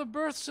single mother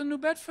births in New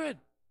Bedford.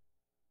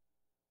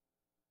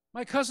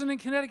 My cousin in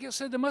Connecticut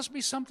said there must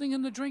be something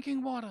in the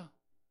drinking water.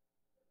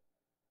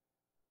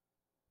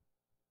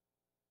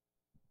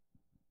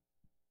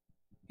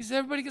 He said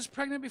everybody gets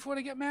pregnant before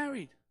they get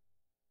married.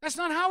 That's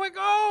not how it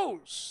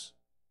goes.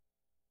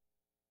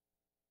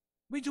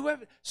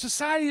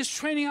 Society is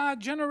training our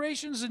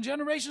generations and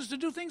generations to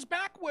do things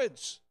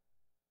backwards.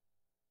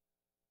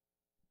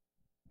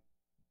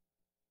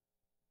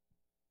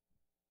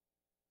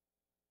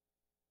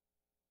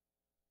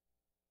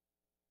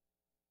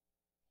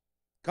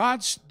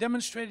 God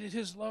demonstrated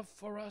his love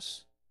for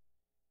us,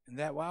 and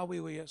that while we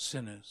were yet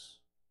sinners,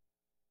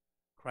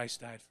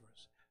 Christ died for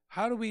us.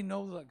 How do we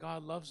know that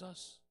God loves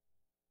us?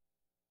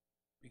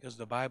 Because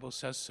the Bible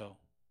says so.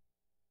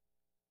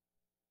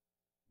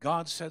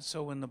 God said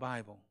so in the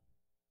Bible.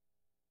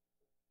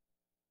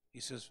 He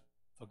says,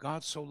 for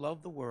God so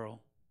loved the world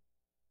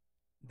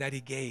that he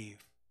gave.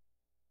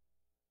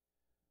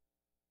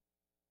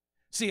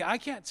 See, I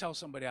can't tell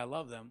somebody I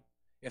love them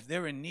if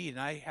they're in need and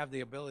I have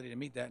the ability to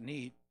meet that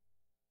need.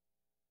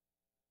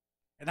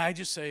 And I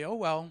just say, oh,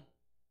 well.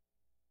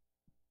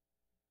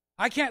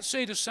 I can't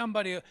say to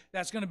somebody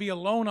that's going to be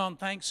alone on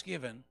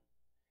Thanksgiving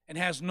and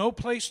has no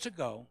place to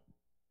go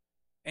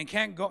and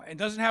can't go and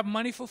doesn't have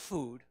money for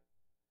food.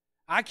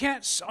 I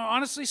can't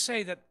honestly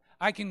say that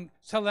I can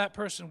tell that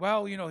person,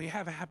 well, you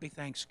have a happy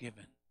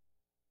Thanksgiving.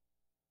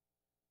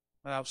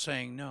 Without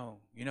saying, no,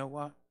 you know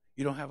what?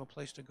 You don't have a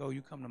place to go,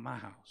 you come to my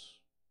house.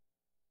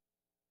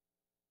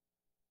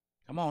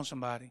 Come on,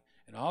 somebody.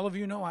 And all of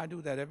you know I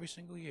do that every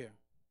single year.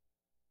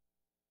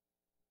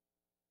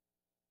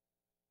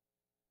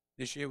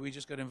 This year we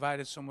just got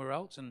invited somewhere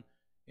else, and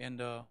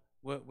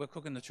we're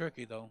cooking the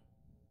turkey, though.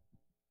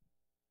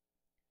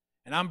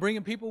 And I'm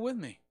bringing people with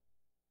me.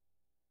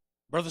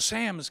 Brother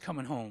Sam is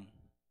coming home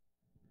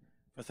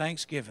for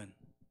Thanksgiving.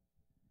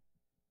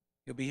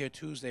 He'll be here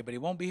Tuesday, but he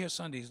won't be here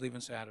Sunday. He's leaving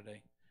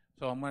Saturday.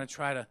 So I'm going to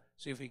try to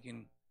see if he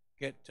can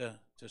get to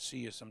see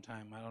you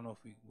sometime. I don't know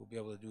if we will be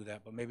able to do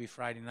that, but maybe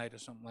Friday night or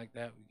something like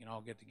that, we can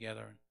all get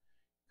together and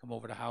come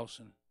over to the house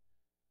and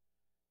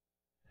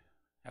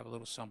have a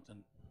little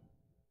something.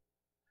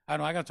 I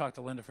know, I got to talk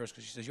to Linda first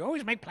because she says, you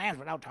always make plans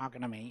without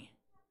talking to me.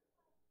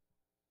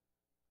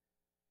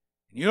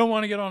 And you don't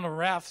want to get on the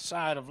wrath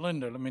side of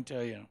Linda, let me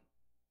tell you.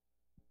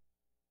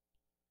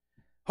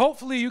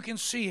 Hopefully you can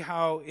see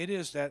how it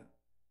is that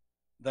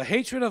the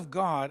hatred of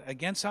God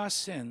against our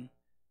sin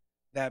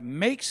that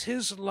makes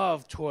his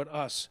love toward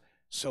us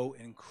so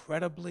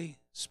incredibly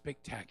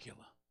spectacular.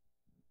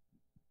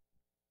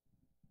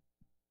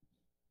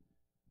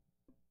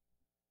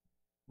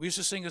 We used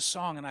to sing a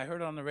song, and I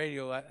heard it on the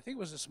radio, I think it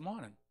was this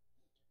morning.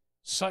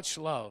 Such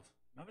love.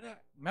 Remember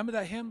that? Remember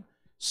that hymn?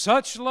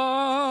 Such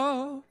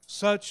love,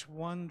 such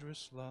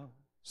wondrous love.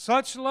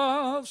 Such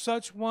love,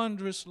 such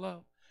wondrous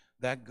love.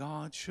 That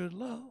God should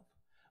love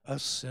a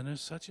sinner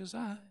such as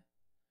I.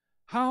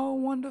 How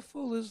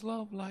wonderful is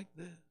love like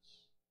this?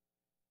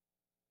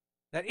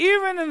 That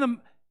even in the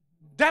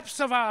depths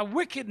of our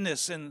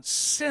wickedness and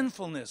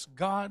sinfulness,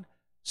 God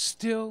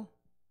still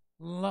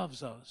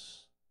loves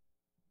us.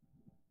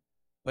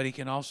 But he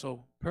can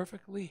also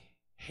perfectly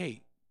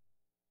hate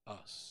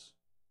us.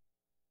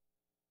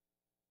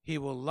 He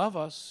will love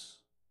us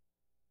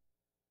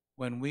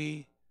when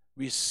we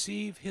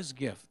receive his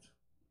gift.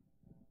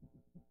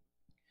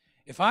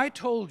 If I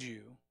told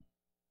you,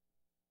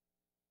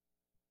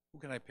 who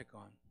can I pick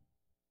on?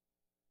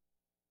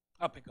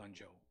 I'll pick on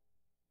Joe.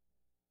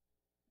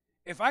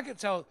 If I could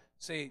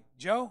say,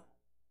 Joe,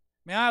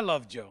 man, I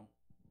love Joe.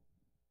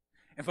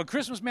 And for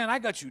Christmas, man, I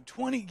got you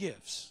 20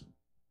 gifts.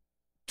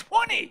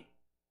 20!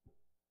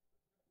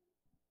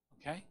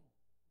 Okay?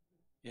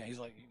 Yeah, he's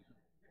like,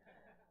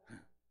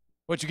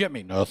 what'd you get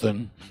me?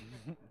 Nothing.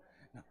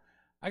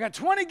 I got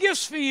 20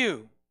 gifts for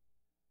you.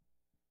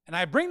 And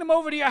I bring them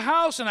over to your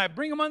house, and I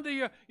bring them under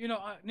your,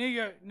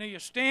 near your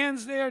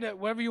stands there, that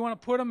wherever you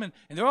want to put them, and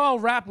they're all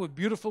wrapped with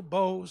beautiful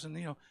bows.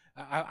 And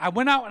I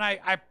went out and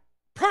I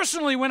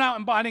personally went out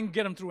and bought. I didn't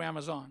get them through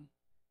Amazon.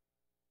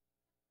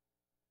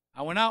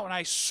 I went out and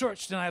I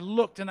searched and I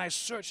looked and I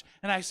searched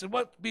and I said,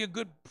 what would be a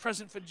good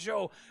present for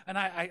Joe? And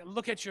I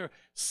look at your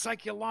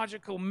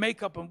psychological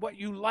makeup and what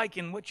you like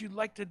and what you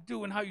like to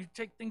do and how you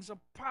take things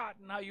apart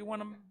and how you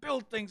want to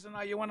build things and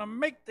how you want to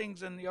make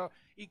things and your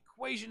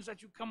equations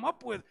that you come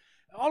up with,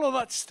 all of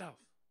that stuff.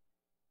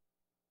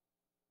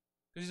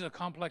 Because he's a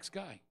complex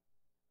guy.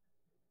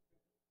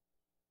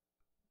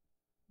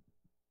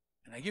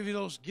 And I give you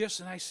those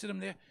gifts and I sit them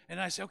there and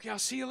I say, okay, I'll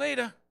see you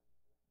later.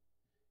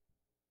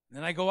 And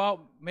then I go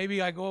out,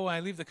 I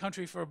leave the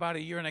country for about a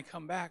year and I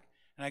come back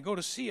and I go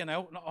to see and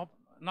I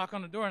knock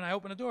on the door and I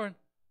open the door and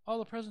all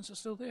the presents are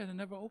still there. They're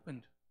never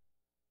opened.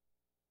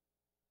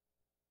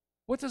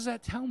 What does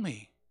that tell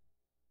me?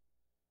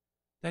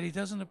 That he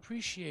doesn't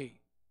appreciate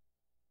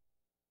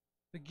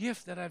the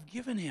gift that I've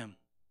given him.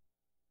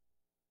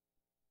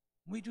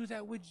 We do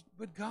that with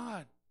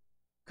God.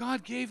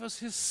 God gave us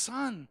his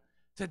son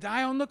to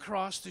die on the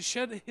cross, to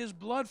shed his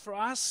blood for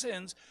our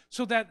sins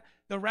so that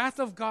the wrath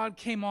of God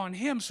came on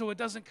him so it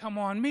doesn't come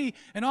on me.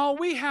 And all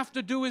we have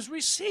to do is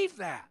receive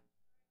that.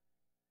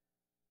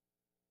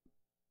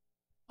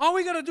 All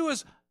we got to do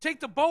is take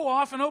the bow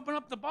off and open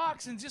up the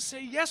box and just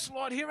say, yes,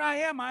 Lord, here I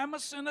am. I am a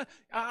sinner.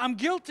 I'm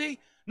guilty,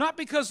 not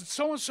because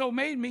so-and-so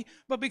made me,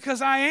 but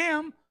because I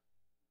am.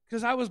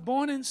 Because I was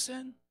born in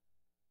sin.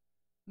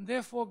 And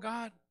therefore,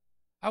 God,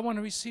 I want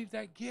to receive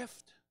that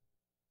gift.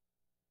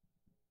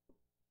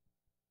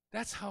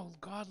 That's how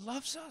God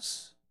loves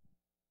us.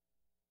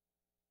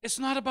 It's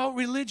not about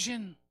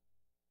religion.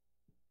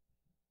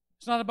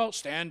 It's not about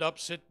stand up,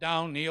 sit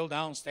down, kneel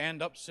down,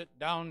 stand up, sit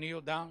down, kneel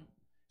down.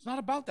 It's not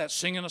about that,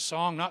 singing a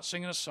song, not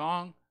singing a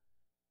song.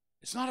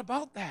 It's not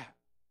about that.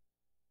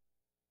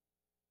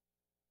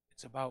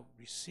 It's about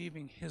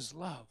receiving His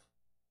love.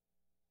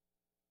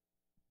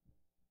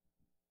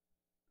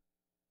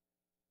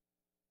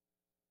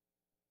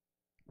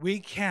 We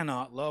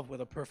cannot love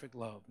with a perfect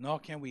love, nor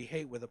can we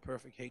hate with a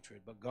perfect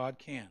hatred, but God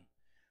can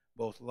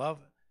both love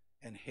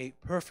and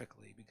hate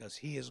perfectly because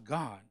He is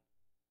God.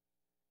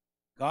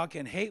 God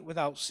can hate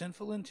without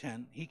sinful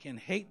intent. He can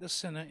hate the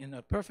sinner in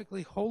a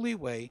perfectly holy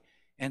way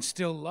and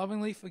still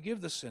lovingly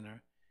forgive the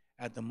sinner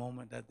at the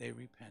moment that they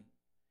repent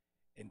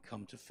and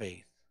come to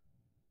faith.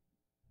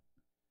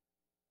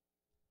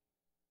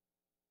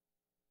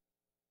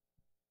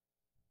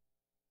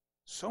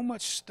 So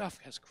much stuff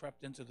has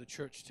crept into the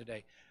church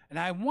today. And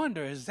I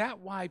wonder, is that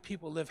why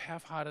people live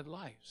half-hearted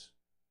lives?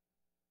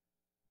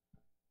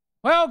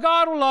 Well,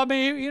 God will love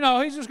me. You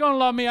know, He's just going to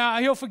love me.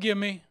 He'll forgive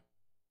me.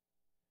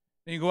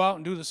 And you go out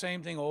and do the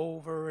same thing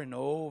over and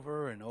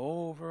over and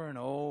over and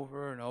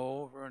over and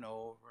over and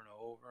over and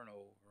over and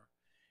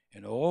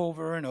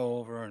over and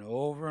over and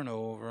over and over and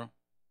over and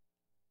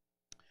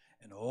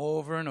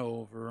over and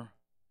over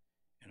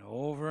and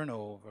over and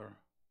over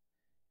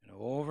and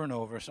over and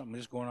over. Something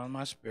is going on in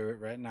my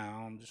spirit right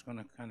now. I'm just going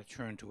to kind of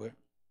turn to it.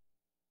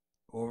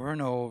 Over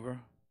and over.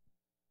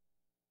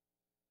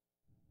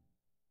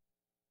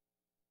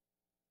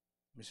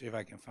 Let me see if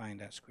I can find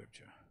that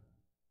scripture.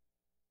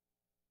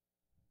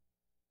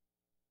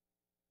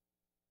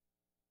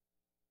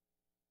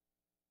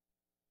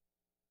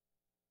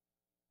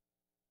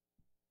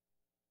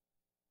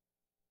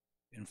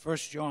 In 1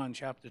 John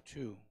chapter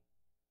 2.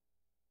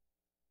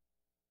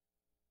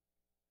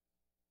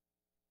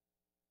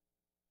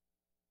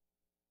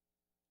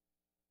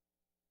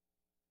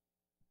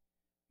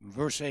 In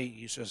verse 8,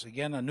 he says,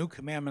 again, a new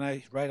commandment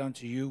I write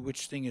unto you,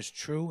 which thing is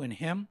true in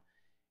Him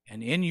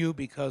and in you,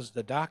 because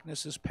the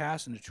darkness is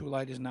past and the true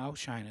light is now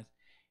shineth.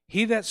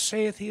 He that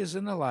saith he is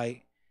in the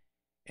light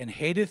and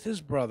hateth his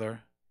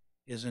brother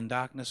is in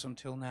darkness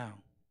until now.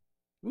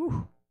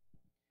 Ooh.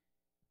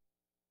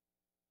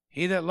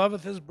 He that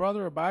loveth his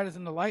brother abideth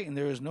in the light, and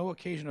there is no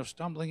occasion of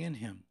stumbling in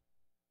him.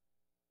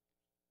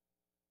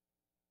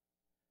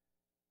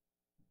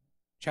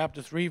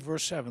 Chapter 3,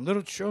 verse 7.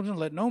 Little children,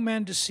 let no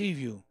man deceive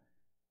you,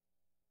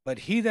 but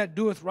he that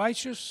doeth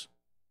righteousness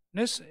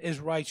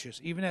is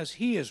righteous, even as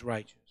he is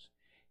righteous.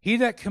 He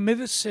that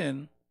committeth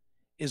sin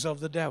is of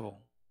the devil.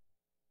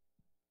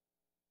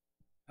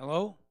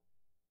 Hello?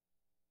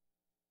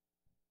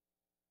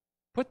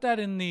 Put that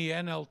in the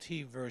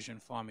NLT version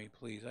for me,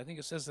 please. I think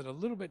it says it a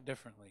little bit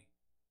differently.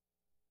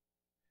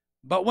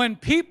 But when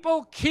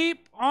people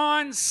keep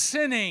on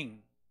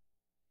sinning,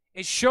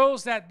 it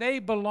shows that they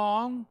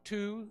belong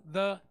to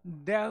the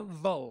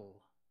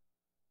devil,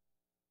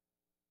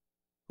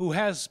 who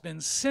has been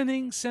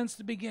sinning since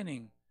the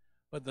beginning.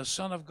 But the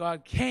Son of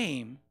God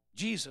came,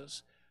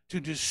 Jesus,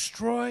 to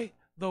destroy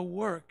the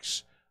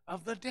works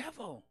of the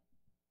devil.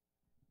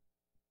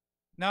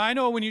 Now, I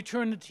know when you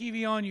turn the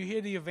TV on, you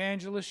hear the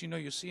evangelists,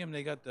 you see them,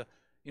 they got the,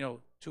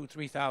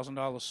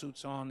 $2,000-$3,000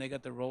 suits on, they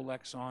got the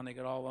Rolex on, they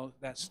got all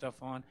that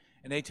stuff on,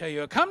 and they tell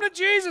you, come to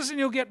Jesus and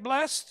you'll get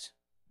blessed.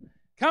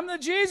 Come to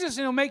Jesus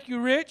and He'll make you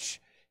rich.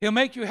 He'll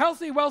make you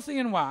healthy, wealthy,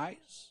 and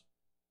wise.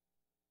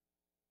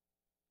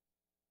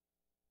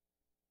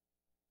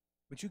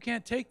 But you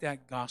can't take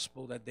that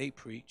gospel that they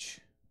preach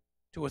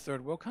to a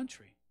third world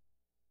country.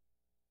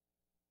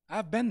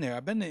 I've been there.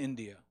 I've been to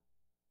India.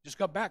 Just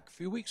got back a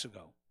few weeks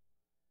ago.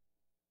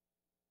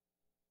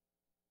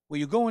 Where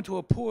you go into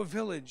a poor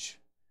village,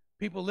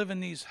 people live in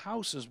these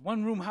houses,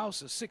 one-room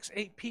houses, 6,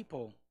 8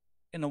 people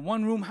in a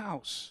one-room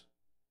house.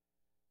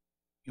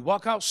 You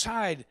walk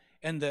outside,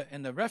 and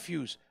the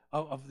refuse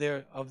of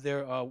their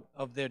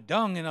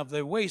dung and of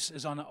their waste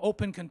is on an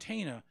open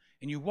container,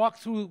 and you walk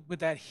through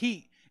with that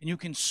heat, and you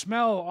can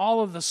smell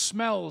all of the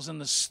smells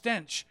and the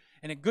stench,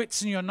 and it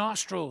gets in your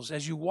nostrils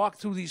as you walk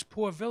through these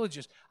poor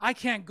villages. I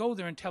can't go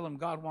there and tell them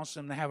God wants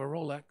them to have a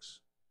Rolex.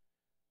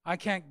 I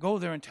can't go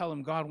there and tell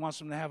them God wants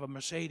them to have a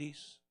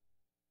Mercedes.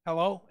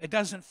 Hello? It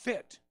doesn't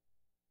fit.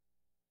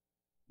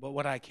 But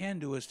what I can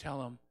do is tell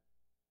them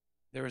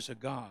there is a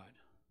God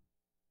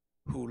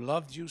who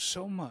loved you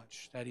so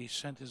much that He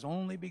sent His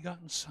only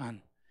begotten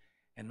Son.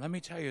 And let me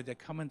tell you, they're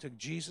coming to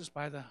Jesus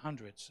by the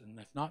hundreds, and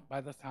if not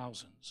by the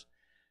thousands.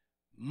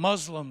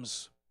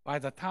 Muslims by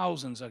the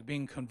thousands are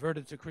being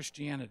converted to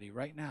Christianity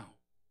right now.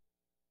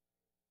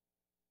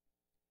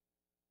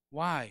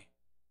 Why?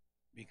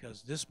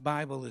 Because this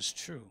Bible is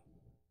true.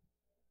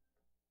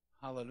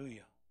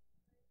 Hallelujah.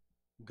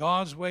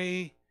 God's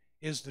way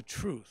is the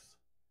truth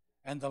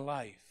and the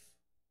life.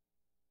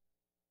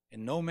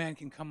 And no man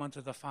can come unto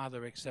the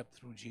Father except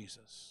through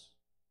Jesus.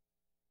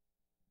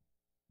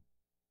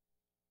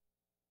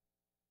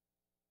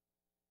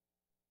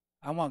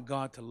 I want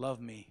God to love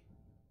me,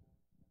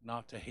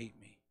 not to hate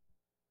me.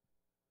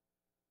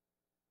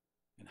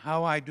 And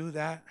how I do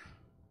that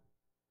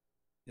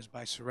is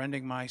by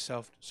surrendering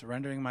myself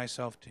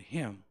to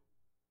Him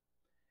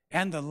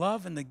and the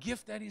love and the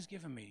gift that He's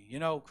given me. You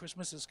know,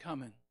 Christmas is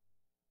coming.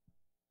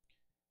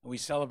 And we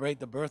celebrate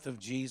the birth of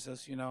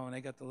Jesus, you know, and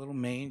they got the little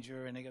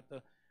manger and they got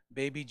the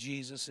baby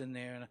Jesus in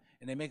there.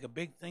 And they make a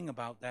big thing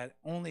about that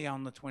only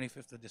on the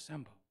 25th of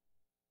December.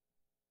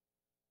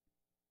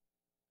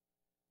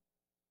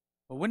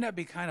 But wouldn't that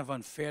be kind of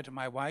unfair to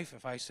my wife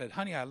if I said,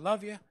 honey, I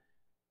love you,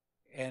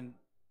 and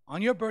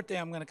on your birthday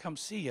I'm going to come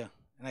see you,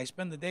 and I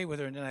spend the day with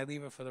her, and then I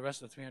leave her for the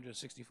rest of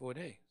 364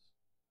 days?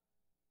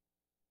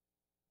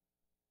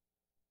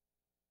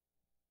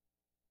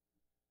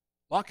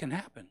 A lot can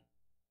happen.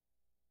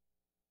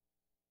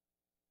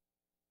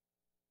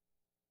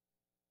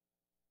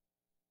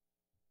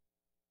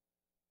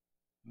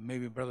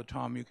 Maybe, Brother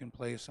Tom, you can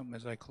play something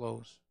as I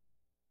close.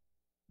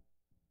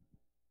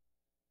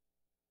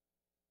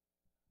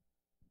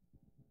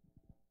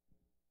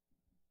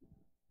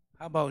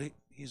 How about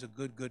He's a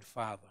good, good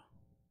Father?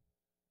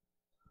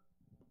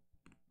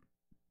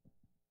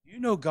 You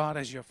know God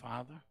as your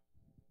Father?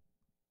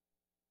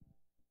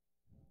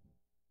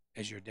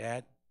 As your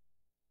dad?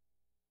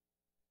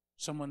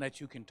 Someone that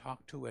you can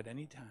talk to at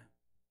any time.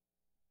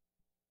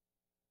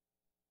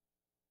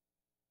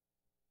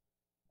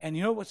 And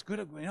you know what's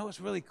good? You know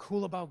what's really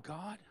cool about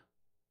God?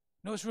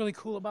 You know what's really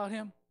cool about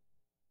Him?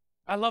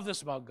 I love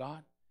this about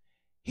God.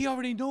 He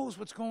already knows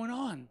what's going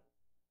on.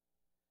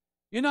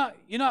 You're not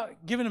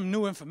giving Him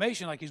new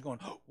information like He's going,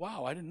 oh,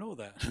 wow, I didn't know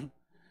that.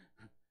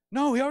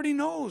 No, He already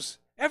knows.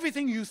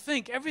 Everything you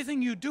think,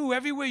 everything you do,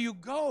 everywhere you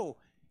go,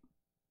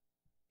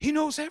 He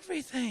knows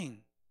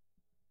everything.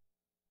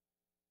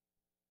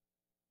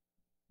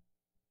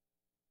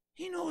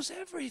 He knows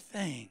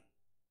everything.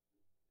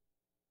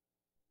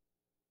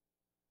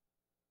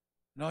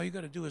 And all you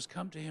got to do is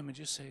come to Him and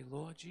just say,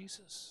 Lord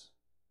Jesus,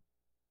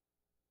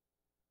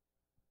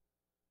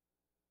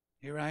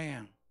 here I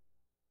am.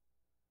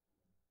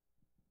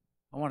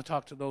 I want to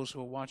talk to those who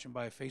are watching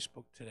by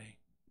Facebook today.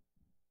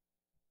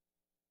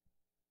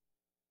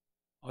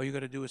 All you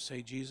got to do is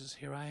say, Jesus,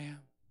 here I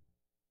am.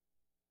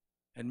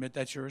 Admit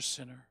that you're a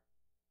sinner.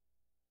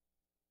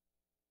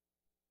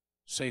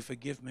 Say,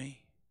 forgive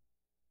me.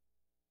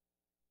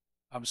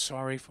 I'm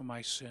sorry for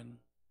my sin.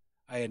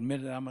 I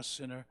admit that I'm a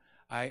sinner.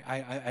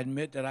 I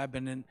admit that I've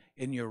been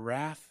in your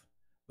wrath.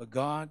 But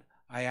God,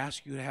 I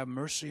ask you to have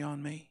mercy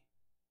on me.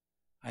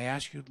 I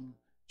ask you,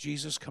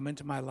 Jesus, come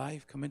into my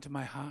life, come into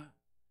my heart.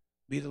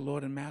 Be the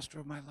Lord and Master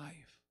of my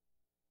life.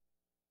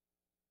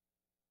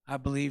 I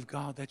believe,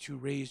 God, that you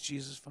raised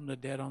Jesus from the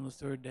dead on the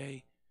third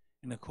day.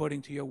 And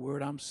according to your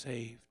word, I'm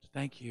saved.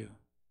 Thank you.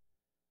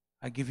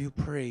 I give you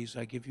praise.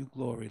 I give you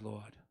glory,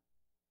 Lord.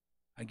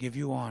 I give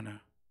you honor.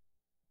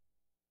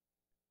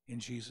 In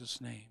Jesus'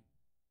 name.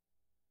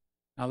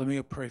 Now let me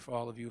pray for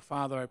all of you.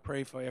 Father, I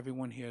pray for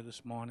everyone here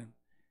this morning.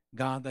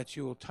 God, that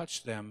you will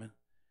touch them, and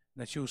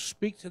that you will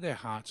speak to their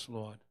hearts,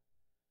 Lord.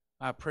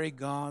 I pray,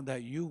 God,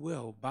 that you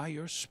will, by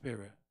your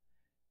Spirit,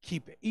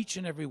 keep each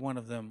and every one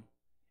of them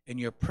in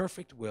your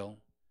perfect will.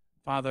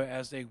 Father,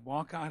 as they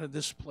walk out of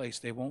this place,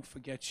 they won't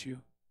forget you.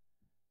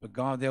 But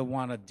God, they'll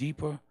want a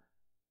deeper,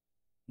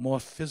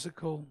 more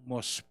physical,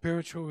 more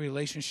spiritual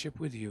relationship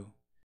with you.